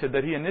anointed,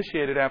 that He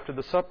initiated after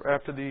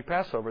the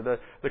Passover,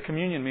 the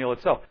communion meal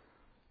itself.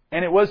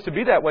 And it was to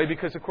be that way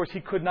because, of course, he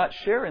could not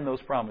share in those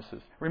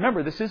promises.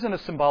 Remember, this isn't a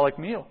symbolic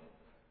meal.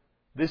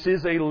 This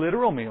is a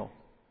literal meal.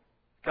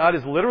 God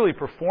is literally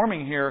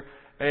performing here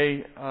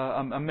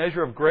a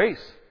measure of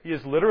grace He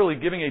is literally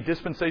giving a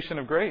dispensation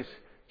of grace.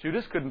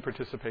 Judas couldn't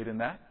participate in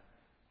that.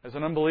 As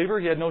an unbeliever,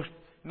 he had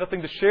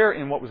nothing to share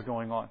in what was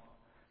going on.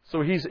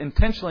 So he's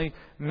intentionally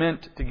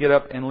meant to get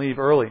up and leave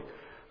early.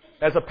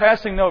 As a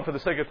passing note, for the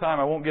sake of time,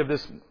 I won't give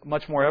this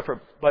much more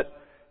effort, but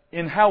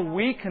in how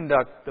we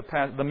conduct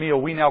the meal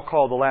we now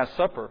call the Last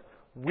Supper,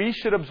 we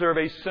should observe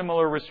a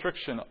similar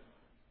restriction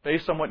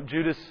based on what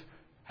Judas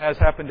has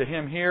happened to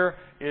him here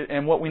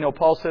and what we know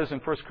Paul says in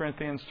 1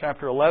 Corinthians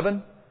chapter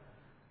 11.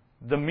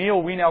 The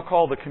meal we now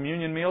call the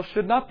communion meal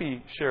should not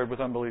be shared with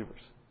unbelievers.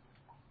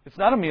 It's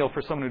not a meal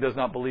for someone who does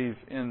not believe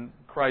in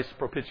Christ's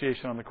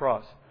propitiation on the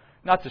cross.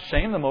 Not to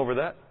shame them over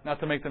that, not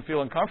to make them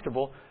feel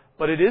uncomfortable,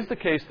 but it is the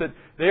case that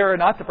they are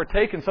not to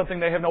partake in something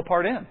they have no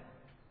part in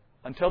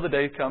until the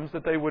day comes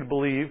that they would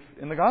believe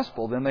in the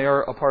gospel. Then they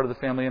are a part of the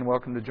family and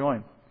welcome to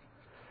join.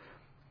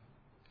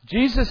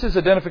 Jesus'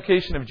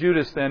 identification of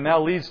Judas then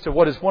now leads to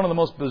what is one of the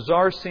most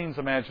bizarre scenes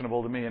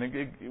imaginable to me.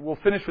 And we'll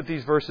finish with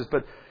these verses,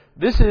 but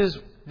this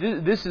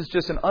is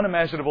just an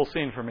unimaginable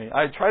scene for me.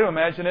 I try to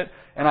imagine it,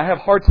 and I have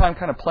a hard time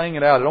kind of playing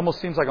it out. It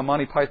almost seems like a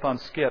Monty Python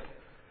skit,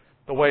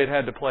 the way it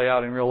had to play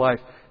out in real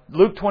life.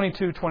 Luke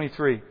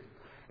 22:23.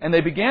 And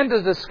they began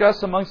to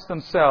discuss amongst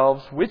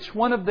themselves which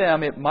one of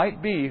them it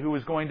might be who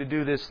was going to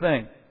do this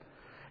thing.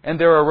 And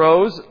there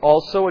arose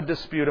also a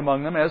dispute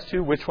among them as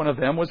to which one of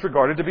them was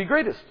regarded to be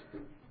greatest.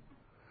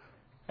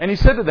 And he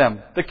said to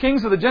them, the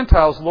kings of the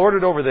Gentiles lord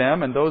it over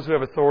them, and those who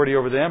have authority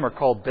over them are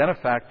called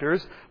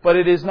benefactors. But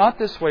it is not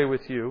this way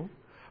with you.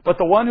 But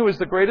the one who is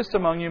the greatest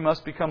among you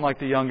must become like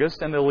the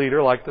youngest, and the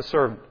leader like the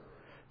servant.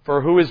 For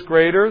who is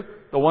greater,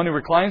 the one who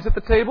reclines at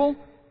the table,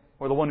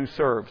 or the one who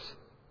serves?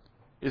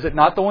 Is it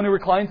not the one who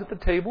reclines at the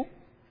table?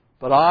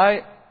 But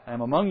I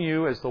am among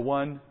you as the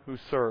one who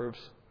serves.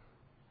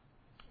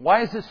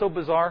 Why is this so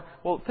bizarre?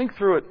 Well, think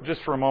through it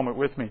just for a moment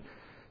with me.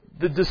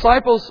 The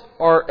disciples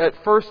are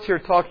at first here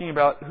talking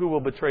about who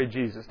will betray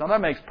Jesus. Now that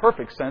makes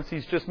perfect sense.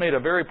 He's just made a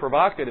very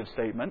provocative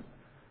statement.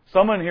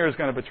 Someone here is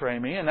going to betray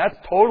me, and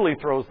that totally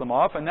throws them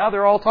off, and now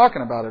they're all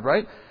talking about it,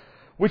 right?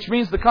 Which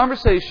means the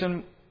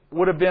conversation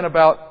would have been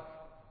about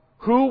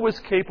who was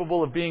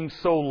capable of being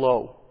so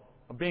low,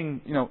 of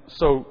being,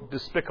 so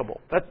despicable.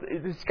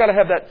 It's got to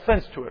have that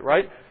sense to it,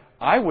 right?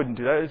 I wouldn't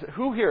do that.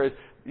 Who here is,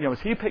 is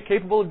he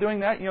capable of doing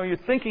that? You're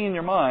thinking in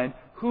your mind,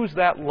 who's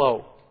that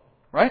low,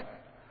 right?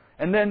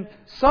 And then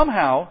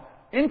somehow,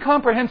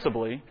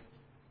 incomprehensibly,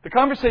 the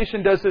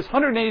conversation does this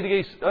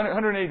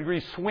 180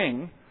 degree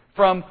swing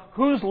from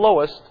who's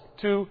lowest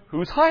to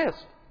who's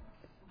highest.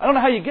 I don't know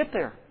how you get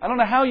there. I don't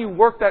know how you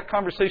work that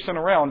conversation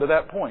around to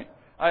that point.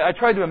 I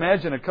tried to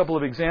imagine a couple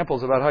of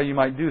examples about how you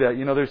might do that.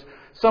 There's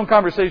some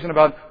conversation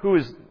about who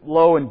is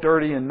low and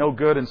dirty and no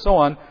good and so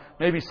on.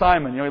 Maybe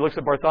Simon, he looks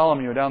at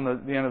Bartholomew down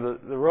the end of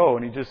the row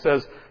and he just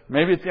says,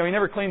 maybe it's, he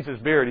never cleans his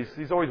beard.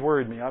 He's always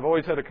worried me. I've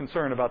always had a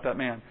concern about that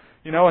man.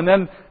 And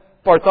then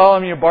Bart's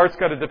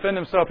got to defend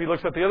himself. He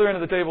looks at the other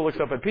end of the table, looks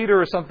up at Peter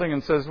or something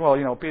and says, well,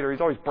 Peter,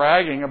 he's always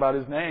bragging about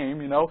his name,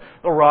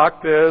 the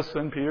rock this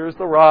and Peter's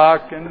the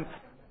rock and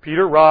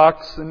Peter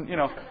rocks and,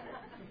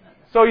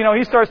 So,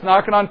 he starts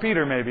knocking on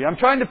Peter maybe. I'm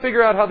trying to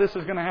figure out how this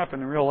is going to happen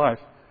in real life.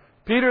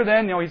 Peter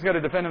then, he's got to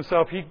defend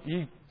himself.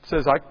 He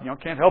says, I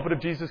can't help it if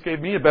Jesus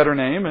gave me a better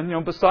name.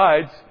 And,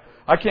 besides,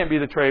 I can't be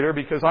the traitor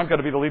because I'm going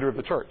to be the leader of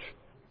the church.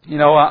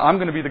 I'm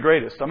going to be the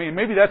greatest.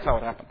 Maybe that's how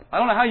it happened. I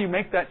don't know how you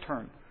make that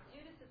turn.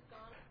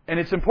 And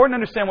it's important to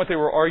understand what they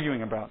were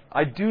arguing about.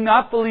 I do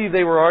not believe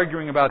they were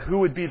arguing about who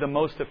would be the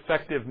most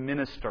effective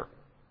minister.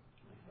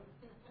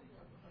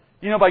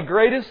 By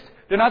greatest,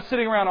 they're not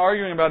sitting around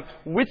arguing about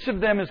which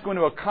of them is going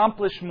to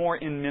accomplish more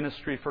in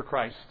ministry for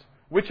Christ.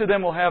 Which of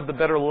them will have the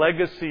better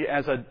legacy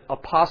as an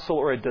apostle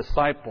or a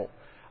disciple.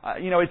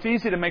 It's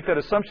easy to make that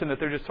assumption that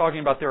they're just talking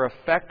about their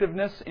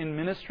effectiveness in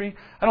ministry.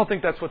 I don't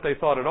think that's what they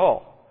thought at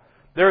all.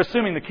 They're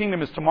assuming the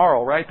kingdom is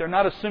tomorrow, right? They're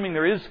not assuming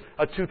there is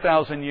a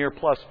 2,000-year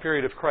plus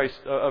period of Christ,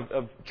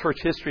 of church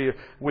history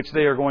which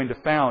they are going to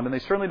found. And they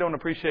certainly don't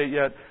appreciate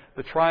yet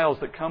the trials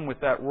that come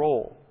with that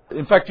role.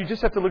 In fact, you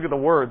just have to look at the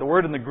word. The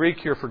word in the Greek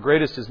here for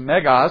greatest is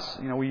megas.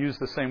 We use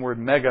the same word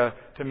mega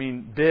to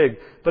mean big.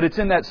 But it's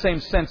in that same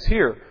sense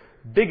here.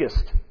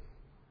 Biggest.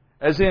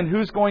 As in,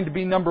 who's going to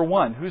be number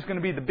one? Who's going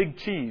to be the big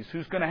cheese?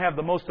 Who's going to have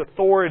the most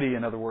authority,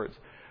 in other words?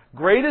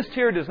 Greatest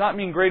here does not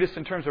mean greatest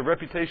in terms of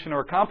reputation or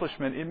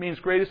accomplishment. It means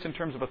greatest in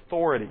terms of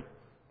authority.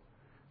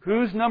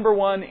 Who's number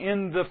one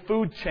in the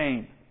food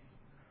chain?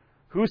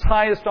 Who's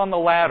highest on the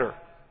ladder?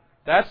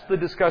 That's the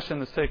discussion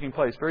that's taking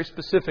place. Very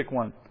specific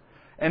one.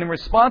 And in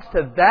response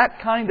to that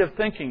kind of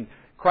thinking,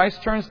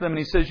 Christ turns to them and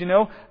He says,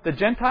 the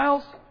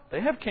Gentiles,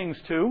 they have kings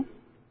too.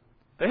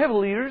 They have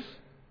leaders.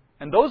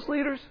 And those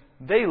leaders,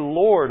 they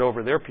lord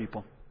over their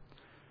people.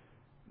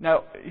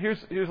 Now,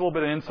 here's a little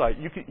bit of insight.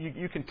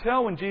 You can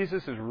tell when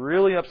Jesus is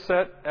really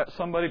upset at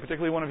somebody,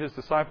 particularly one of His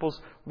disciples,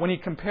 when He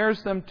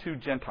compares them to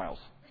Gentiles.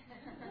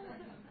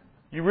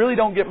 You really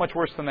don't get much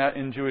worse than that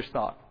in Jewish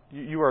thought.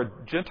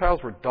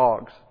 Gentiles were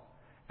dogs.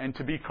 And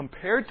to be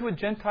compared to a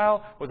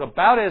Gentile was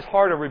about as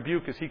hard a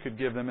rebuke as He could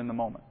give them in the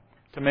moment,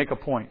 to make a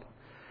point.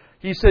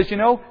 He says,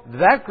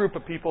 that group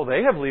of people,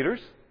 they have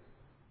leaders.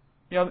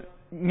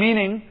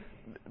 Meaning,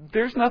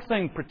 there's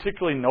nothing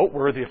particularly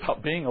noteworthy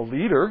about being a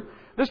leader.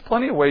 There's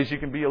plenty of ways you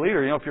can be a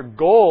leader. If your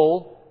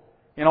goal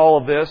in all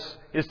of this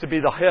is to be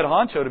the head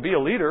honcho, to be a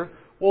leader,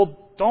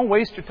 well, don't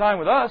waste your time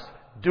with us.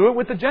 Do it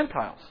with the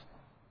Gentiles.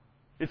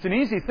 It's an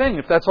easy thing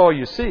if that's all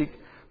you seek.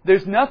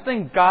 There's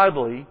nothing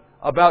godly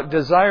about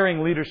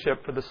desiring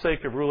leadership for the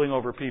sake of ruling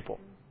over people.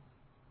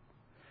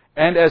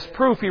 And as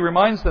proof, he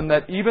reminds them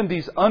that even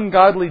these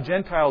ungodly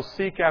Gentiles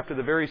seek after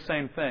the very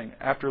same thing,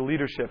 after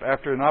leadership,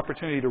 after an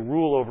opportunity to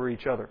rule over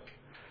each other.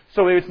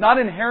 So it's not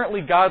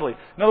inherently godly.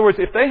 In other words,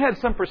 if they had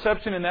some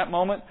perception in that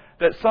moment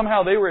that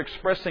somehow they were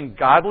expressing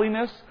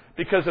godliness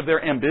because of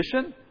their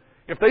ambition,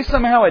 if they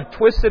somehow had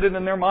twisted it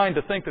in their mind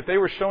to think that they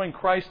were showing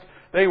Christ,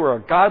 they were a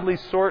godly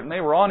sort and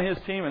they were on His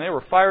team and they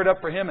were fired up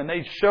for Him and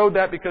they showed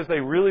that because they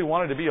really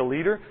wanted to be a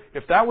leader,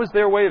 if that was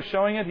their way of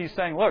showing it, He's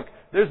saying, look,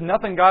 there's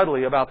nothing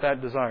godly about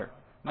that desire.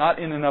 Not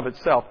in and of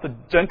itself. The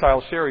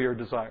Gentiles share your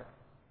desire.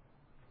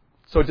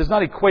 So it does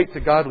not equate to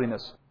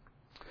godliness.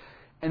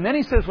 And then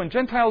he says when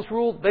Gentiles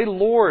rule, they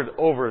lord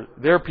over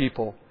their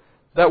people.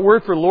 That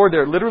word for lord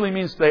there literally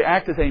means they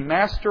act as a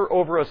master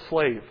over a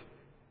slave.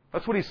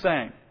 That's what he's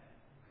saying.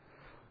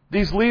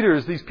 These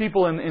leaders, these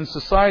people in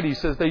society, he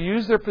says they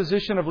use their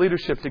position of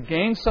leadership to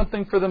gain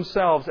something for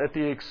themselves at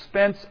the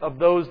expense of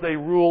those they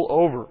rule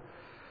over.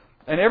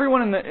 And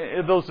everyone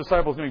in those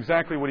disciples knew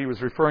exactly what he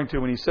was referring to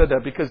when he said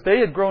that, because they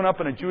had grown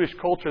up in a Jewish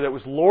culture that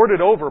was lorded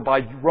over by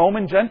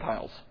Roman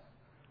Gentiles.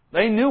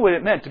 They knew what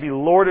it meant to be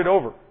lorded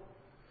over.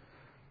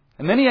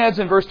 And then he adds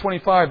in verse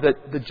 25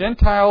 that the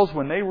Gentiles,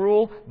 when they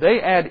rule,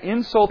 they add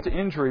insult to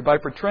injury by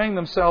portraying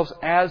themselves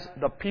as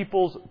the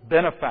people's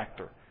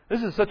benefactor.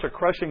 This is such a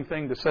crushing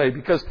thing to say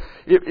because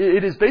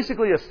it is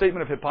basically a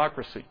statement of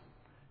hypocrisy.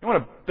 You know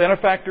what a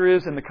benefactor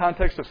is in the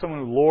context of someone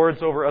who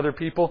lords over other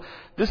people?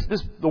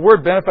 The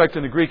word benefactor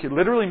in the Greek, it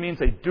literally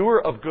means a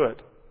doer of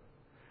good.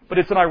 But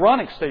it's an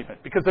ironic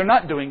statement because they're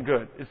not doing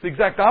good. It's the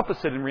exact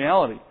opposite in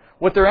reality.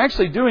 What they're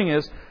actually doing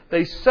is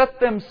they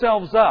set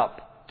themselves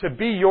up to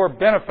be your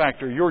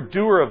benefactor, your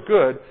doer of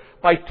good,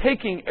 by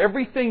taking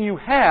everything you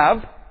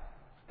have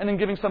and then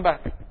giving some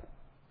back.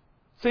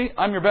 See,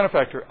 I'm your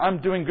benefactor. I'm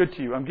doing good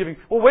to you. I'm giving...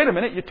 Well, wait a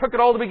minute. You took it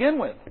all to begin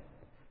with.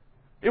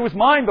 It was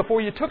mine before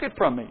you took it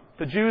from me.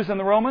 The Jews and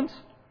the Romans.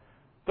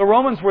 The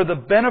Romans were the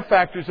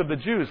benefactors of the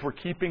Jews. We're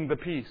keeping the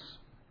peace.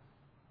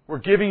 We're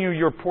giving you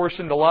your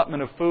portioned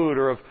allotment of food,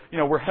 or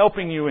we're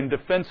helping you in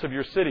defense of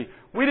your city.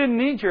 We didn't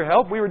need your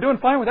help. We were doing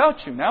fine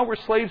without you. Now we're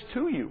slaves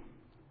to you.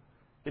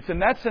 It's in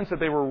that sense that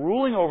they were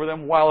ruling over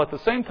them while at the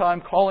same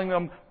time calling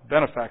them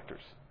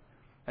benefactors.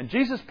 And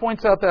Jesus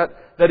points out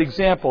that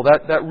example,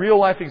 that real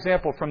life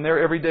example from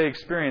their everyday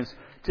experience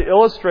to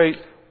illustrate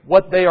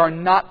what they are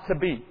not to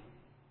be.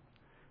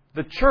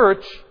 The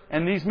church,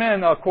 and these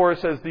men, of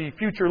course, as the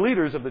future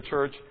leaders of the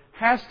church,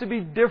 has to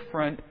be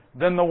different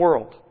than the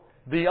world.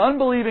 The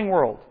unbelieving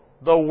world,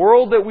 the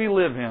world that we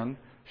live in,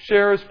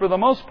 shares for the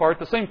most part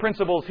the same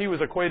principles he was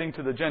equating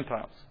to the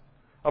Gentiles.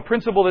 A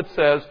principle that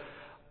says,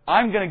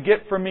 I'm going to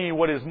get for me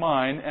what is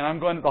mine,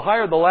 and the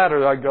higher the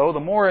ladder I go, the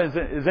more is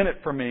in it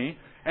for me,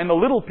 and the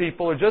little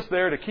people are just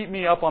there to keep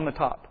me up on the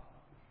top.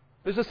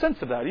 There's a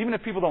sense of that. Even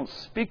if people don't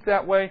speak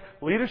that way,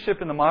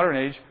 leadership in the modern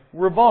age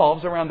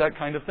revolves around that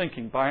kind of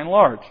thinking, by and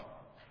large.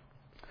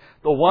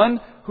 The one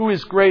who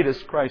is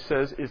greatest, Christ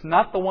says, is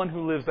not the one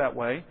who lives that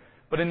way,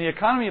 but in the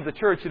economy of the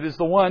church, it is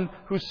the one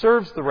who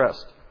serves the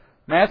rest.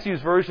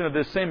 Matthew's version of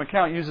this same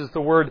account uses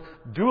the word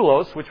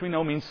doulos, which we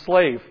know means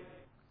slave,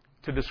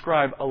 to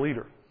describe a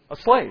leader. A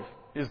slave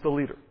is the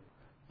leader.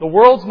 The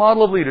world's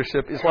model of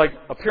leadership is like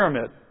a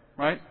pyramid,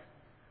 right?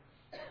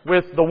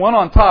 With the one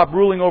on top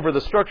ruling over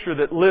the structure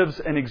that lives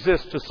and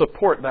exists to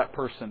support that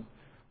person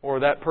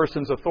or that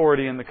person's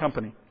authority in the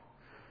company.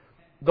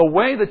 The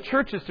way the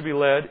church is to be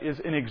led is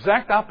an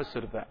exact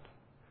opposite of that.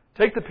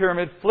 Take the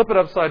pyramid, flip it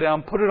upside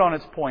down, put it on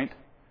its point,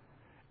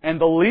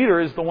 and the leader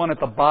is the one at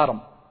the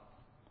bottom.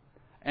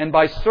 And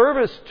by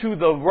service to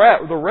the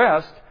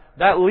rest,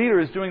 that leader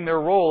is doing their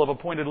role of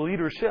appointed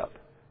leadership.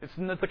 It's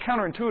the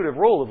counterintuitive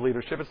role of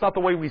leadership. It's not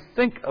the way we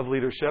think of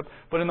leadership,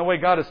 but in the way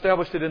God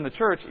established it in the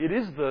church, it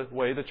is the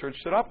way the church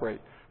should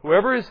operate.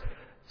 Whoever is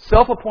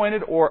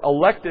self-appointed or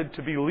elected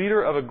to be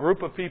leader of a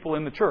group of people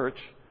in the church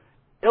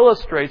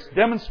illustrates,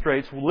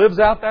 demonstrates, lives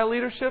out that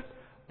leadership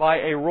by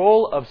a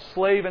role of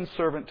slave and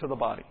servant to the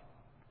body.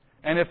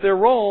 And if their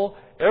role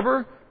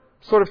ever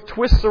sort of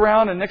twists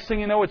around and next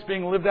thing you know it's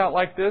being lived out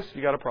like this,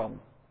 you got a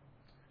problem.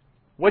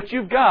 What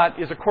you've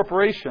got is a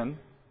corporation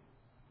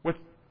with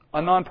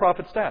a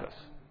non-profit status.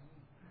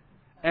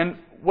 And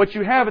what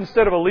you have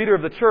instead of a leader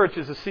of the church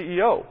is a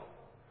CEO.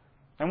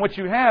 And what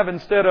you have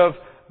instead of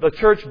the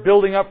church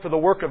building up for the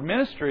work of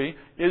ministry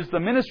is the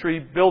ministry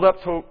build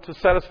up to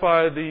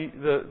satisfy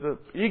the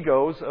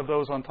egos of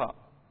those on top.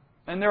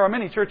 And there are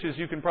many churches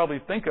you can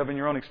probably think of in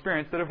your own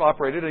experience that have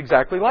operated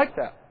exactly like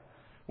that.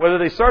 Whether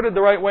they started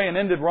the right way and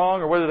ended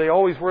wrong, or whether they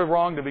always were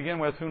wrong to begin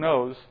with, who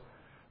knows.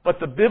 But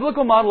the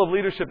biblical model of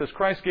leadership, as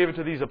Christ gave it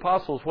to these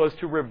apostles, was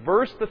to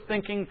reverse the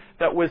thinking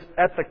that was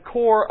at the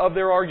core of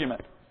their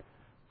argument.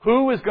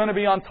 Who is going to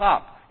be on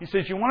top? He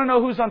says, you want to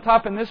know who's on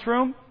top in this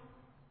room?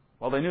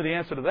 Well, they knew the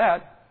answer to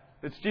that.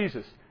 It's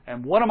Jesus.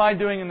 And what am I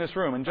doing in this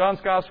room? In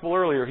John's Gospel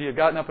earlier, He had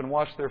gotten up and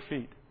washed their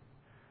feet.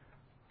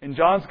 In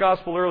John's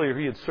Gospel earlier,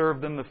 He had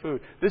served them the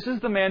food. This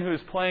is the man who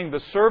is playing the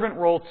servant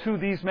role to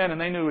these men,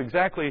 and they knew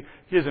exactly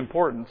His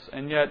importance.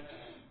 And yet,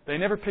 they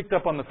never picked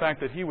up on the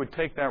fact that He would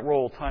take that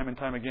role time and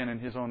time again in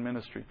His own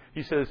ministry.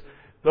 He says,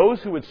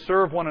 those who would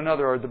serve one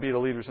another are to be the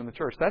leaders in the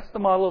church. That's the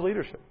model of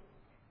leadership.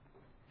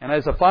 And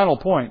as a final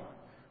point,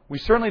 we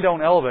certainly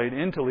don't elevate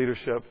into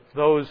leadership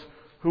those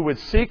who would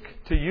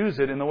seek to use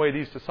it in the way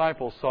these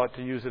disciples sought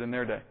to use it in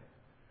their day.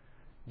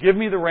 Give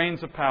me the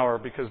reins of power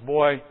because,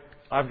 boy,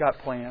 I've got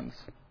plans.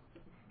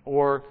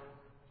 Or,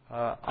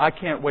 I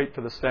can't wait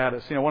for the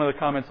status. You know, one of the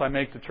comments I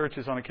make to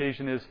churches on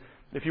occasion is,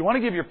 if you want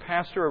to give your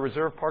pastor a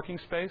reserved parking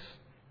space,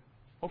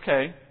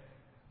 okay,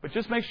 but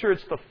just make sure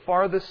it's the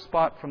farthest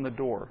spot from the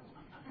door.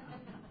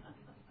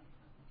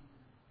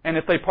 And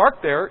if they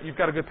park there, you've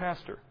got a good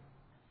pastor.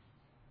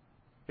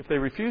 If they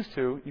refuse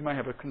to, you might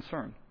have a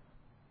concern.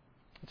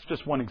 It's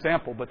just one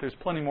example, but there's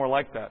plenty more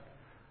like that,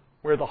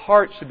 where the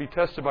heart should be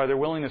tested by their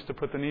willingness to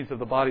put the needs of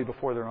the body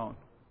before their own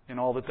in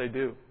all that they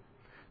do.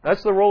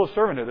 That's the role of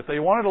servanthood. If they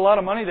wanted a lot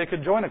of money, they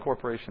could join a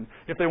corporation.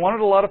 If they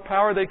wanted a lot of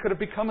power, they could have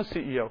become a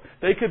CEO.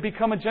 They could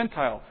become a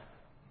Gentile.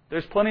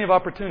 There's plenty of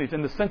opportunities.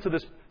 In the sense of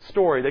this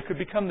story, they could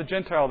become the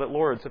Gentile that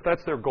lords, if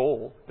that's their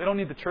goal. They don't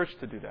need the church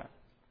to do that.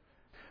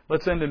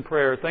 Let's end in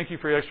prayer. Thank you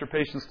for your extra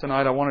patience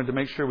tonight. I wanted to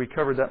make sure we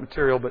covered that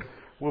material, but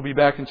we'll be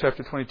back in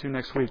chapter 22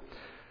 next week.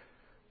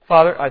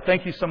 Father, I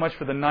thank you so much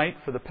for the night,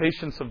 for the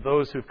patience of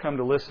those who've come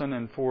to listen,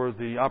 and for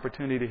the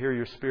opportunity to hear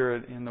your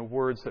Spirit in the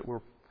words that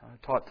were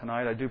taught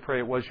tonight. I do pray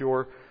it was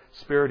your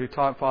Spirit who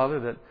taught, Father,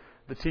 that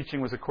the teaching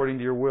was according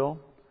to your will.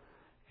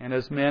 And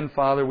as men,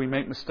 Father, we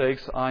make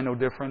mistakes. I know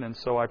different. And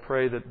so I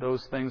pray that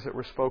those things that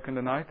were spoken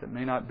tonight that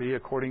may not be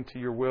according to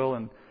your will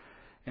and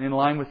in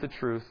line with the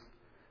truth,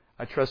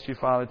 I trust you,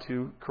 Father,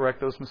 to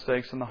correct those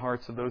mistakes in the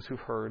hearts of those who've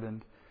heard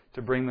and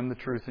to bring them the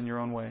truth in your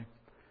own way.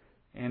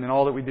 And in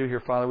all that we do here,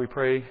 Father, we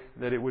pray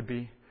that it would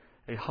be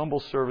a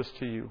humble service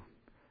to you,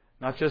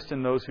 not just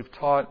in those who've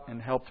taught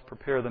and helped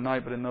prepare the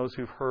night, but in those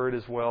who've heard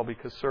as well,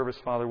 because service,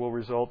 Father, will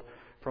result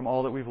from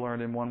all that we've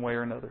learned in one way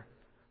or another.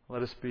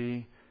 Let us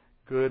be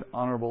good,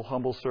 honorable,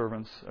 humble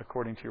servants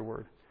according to your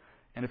word.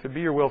 And if it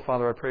be your will,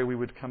 Father, I pray we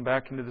would come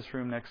back into this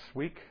room next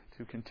week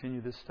to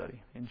continue this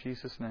study. In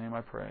Jesus' name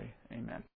I pray. Amen.